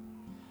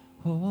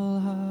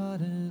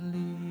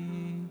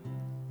 wholeheartedly,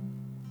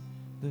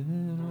 that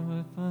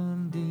if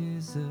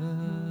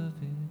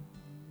undeserving,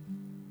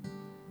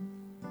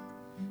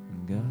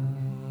 God,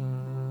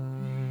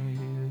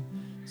 you're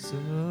so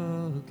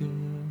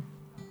good,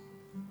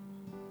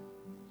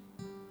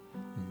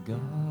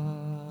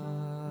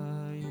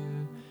 God,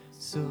 you're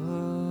so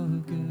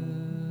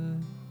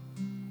good,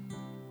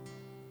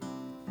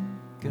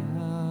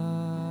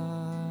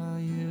 God,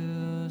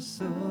 you're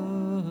so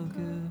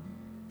good,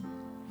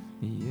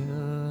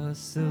 you're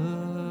so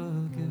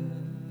good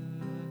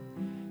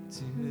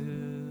to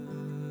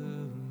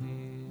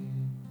me.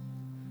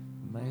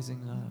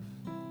 Amazing love,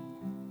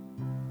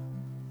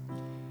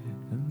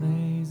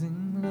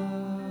 amazing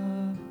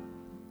love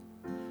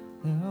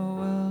that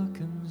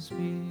welcomes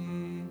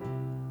me,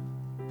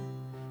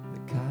 the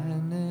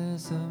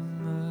kindness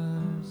and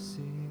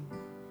mercy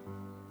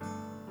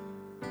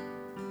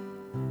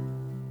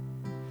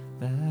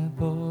that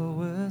bore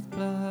with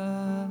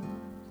blood,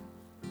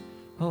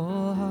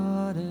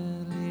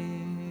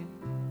 wholeheartedly,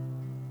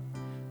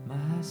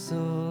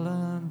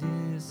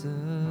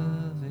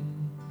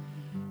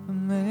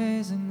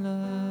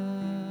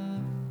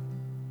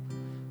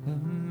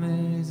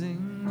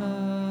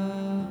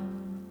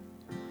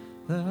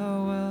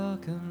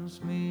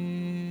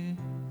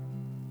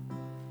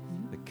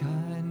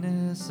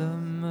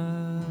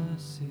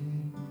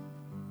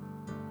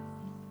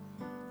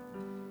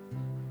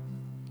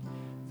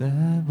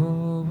 that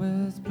bore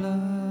with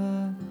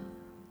blood,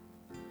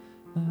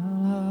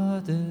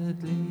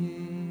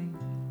 wholeheartedly,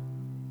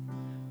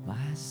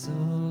 my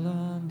soul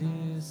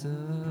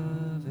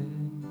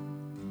undeserving.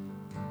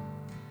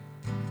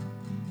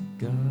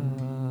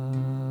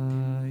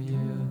 God,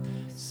 you're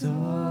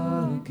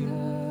so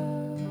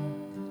good.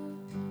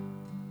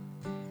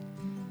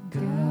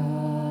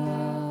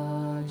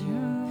 God,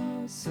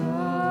 you're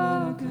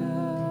so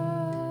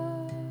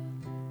good.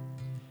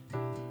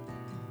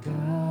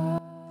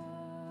 God,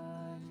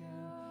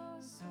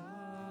 you're so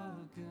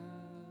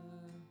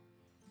good.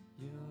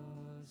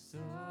 You're so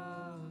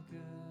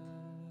good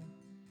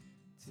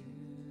to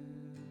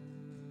me.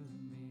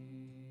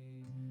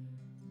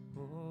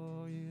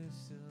 Oh, you're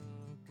so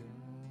good.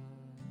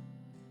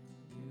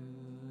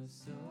 You're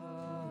so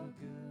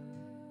good.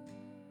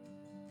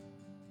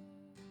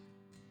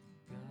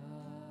 God,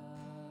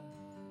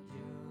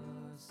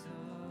 you're so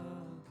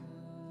good.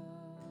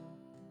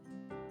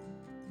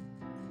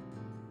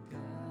 God,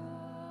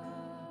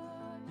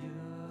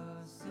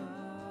 you're so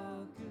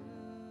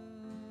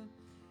good.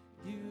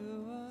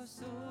 You are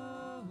so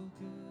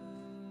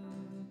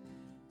good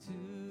to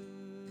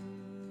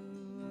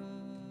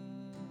us.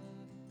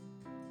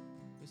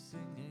 We're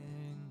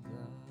singing,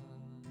 God,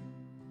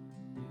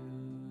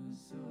 you're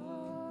so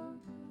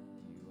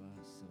good. You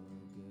are so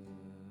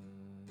good.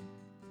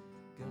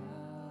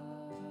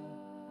 God,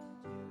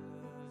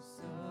 you're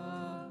so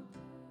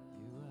good.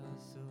 You are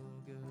so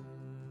good.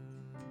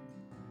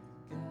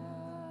 God,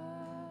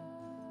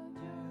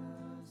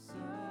 you're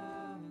so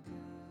good.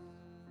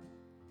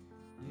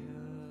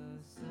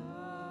 You're so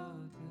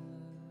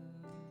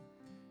good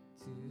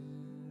to me.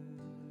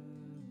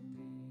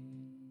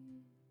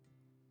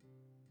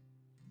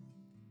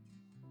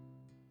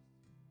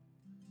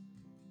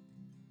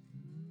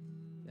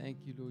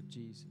 Thank you, Lord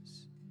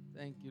Jesus.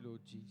 Thank you,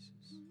 Lord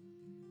Jesus.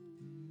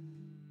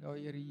 Ja,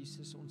 Here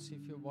Jesus, ons sê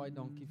vir jou baie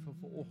dankie vir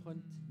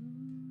vanoggend.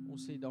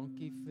 Ons sê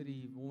dankie vir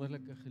die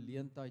wonderlike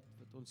geleentheid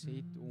wat ons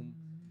het om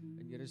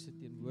in Here se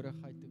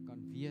teenwoordigheid te kan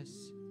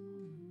wees.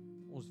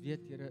 Ons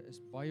weet Here is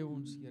by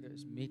ons, Here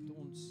is met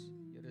ons,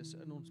 Here is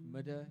in ons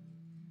midde.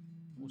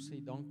 Ons sê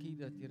dankie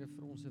dat Here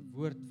vir ons 'n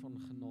woord van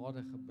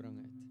genade gebring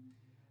het.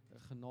 'n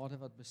Genade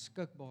wat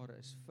beskikbaar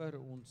is vir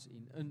ons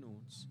en in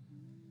ons.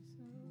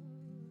 En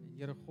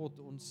Here God,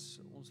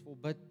 ons wil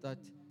bid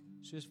dat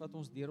soos wat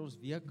ons deur ons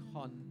week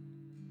gaan,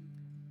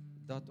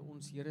 dat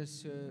ons Here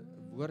se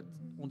woord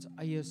ons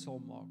eie sal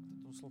maak,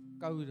 dat ons sal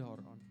kou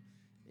daaraan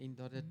en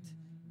dat dit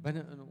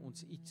binne in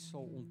ons iets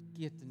sal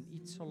ontketen,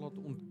 iets sal laat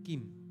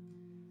ontkiem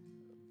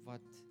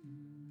wat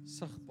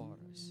sigbaar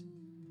is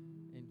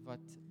en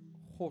wat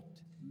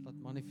God laat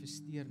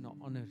manifesteer na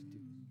ander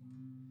toe.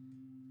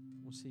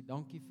 Ons sê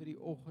dankie vir die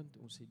oggend,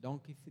 ons sê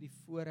dankie vir die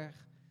voorreg,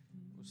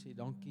 ons sê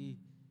dankie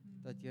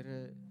dat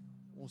Here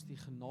ons die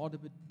genade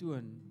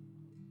betoon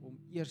om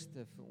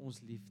eerste vir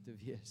ons lief te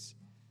wees.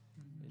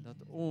 En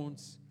dat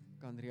ons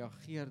kan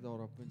reageer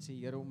daarop en sê,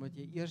 Here, omdat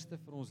jy eerste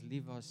vir ons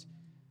lief was,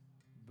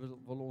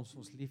 wil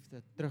ons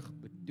liefde terug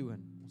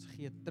betoon. Ons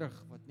gee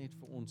terug wat net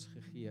vir ons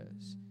gegee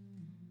is.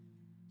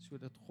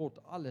 Sodat God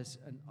alles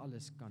in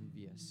alles kan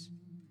wees.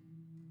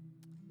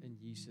 In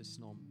Jesus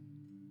naam.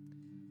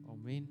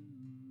 Amen.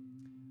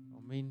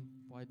 Amen.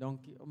 Baie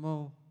dankie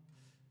almal.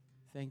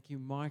 Thank you,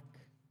 Mike.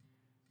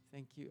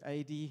 Thank you,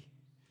 AD,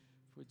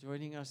 for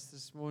joining us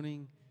this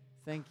morning.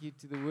 Thank you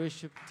to the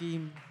worship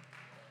team.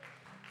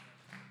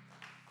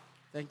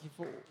 Thank you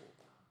for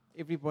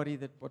everybody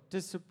that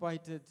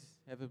participated.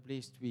 Have a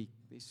blessed week.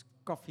 There's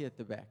coffee at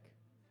the back.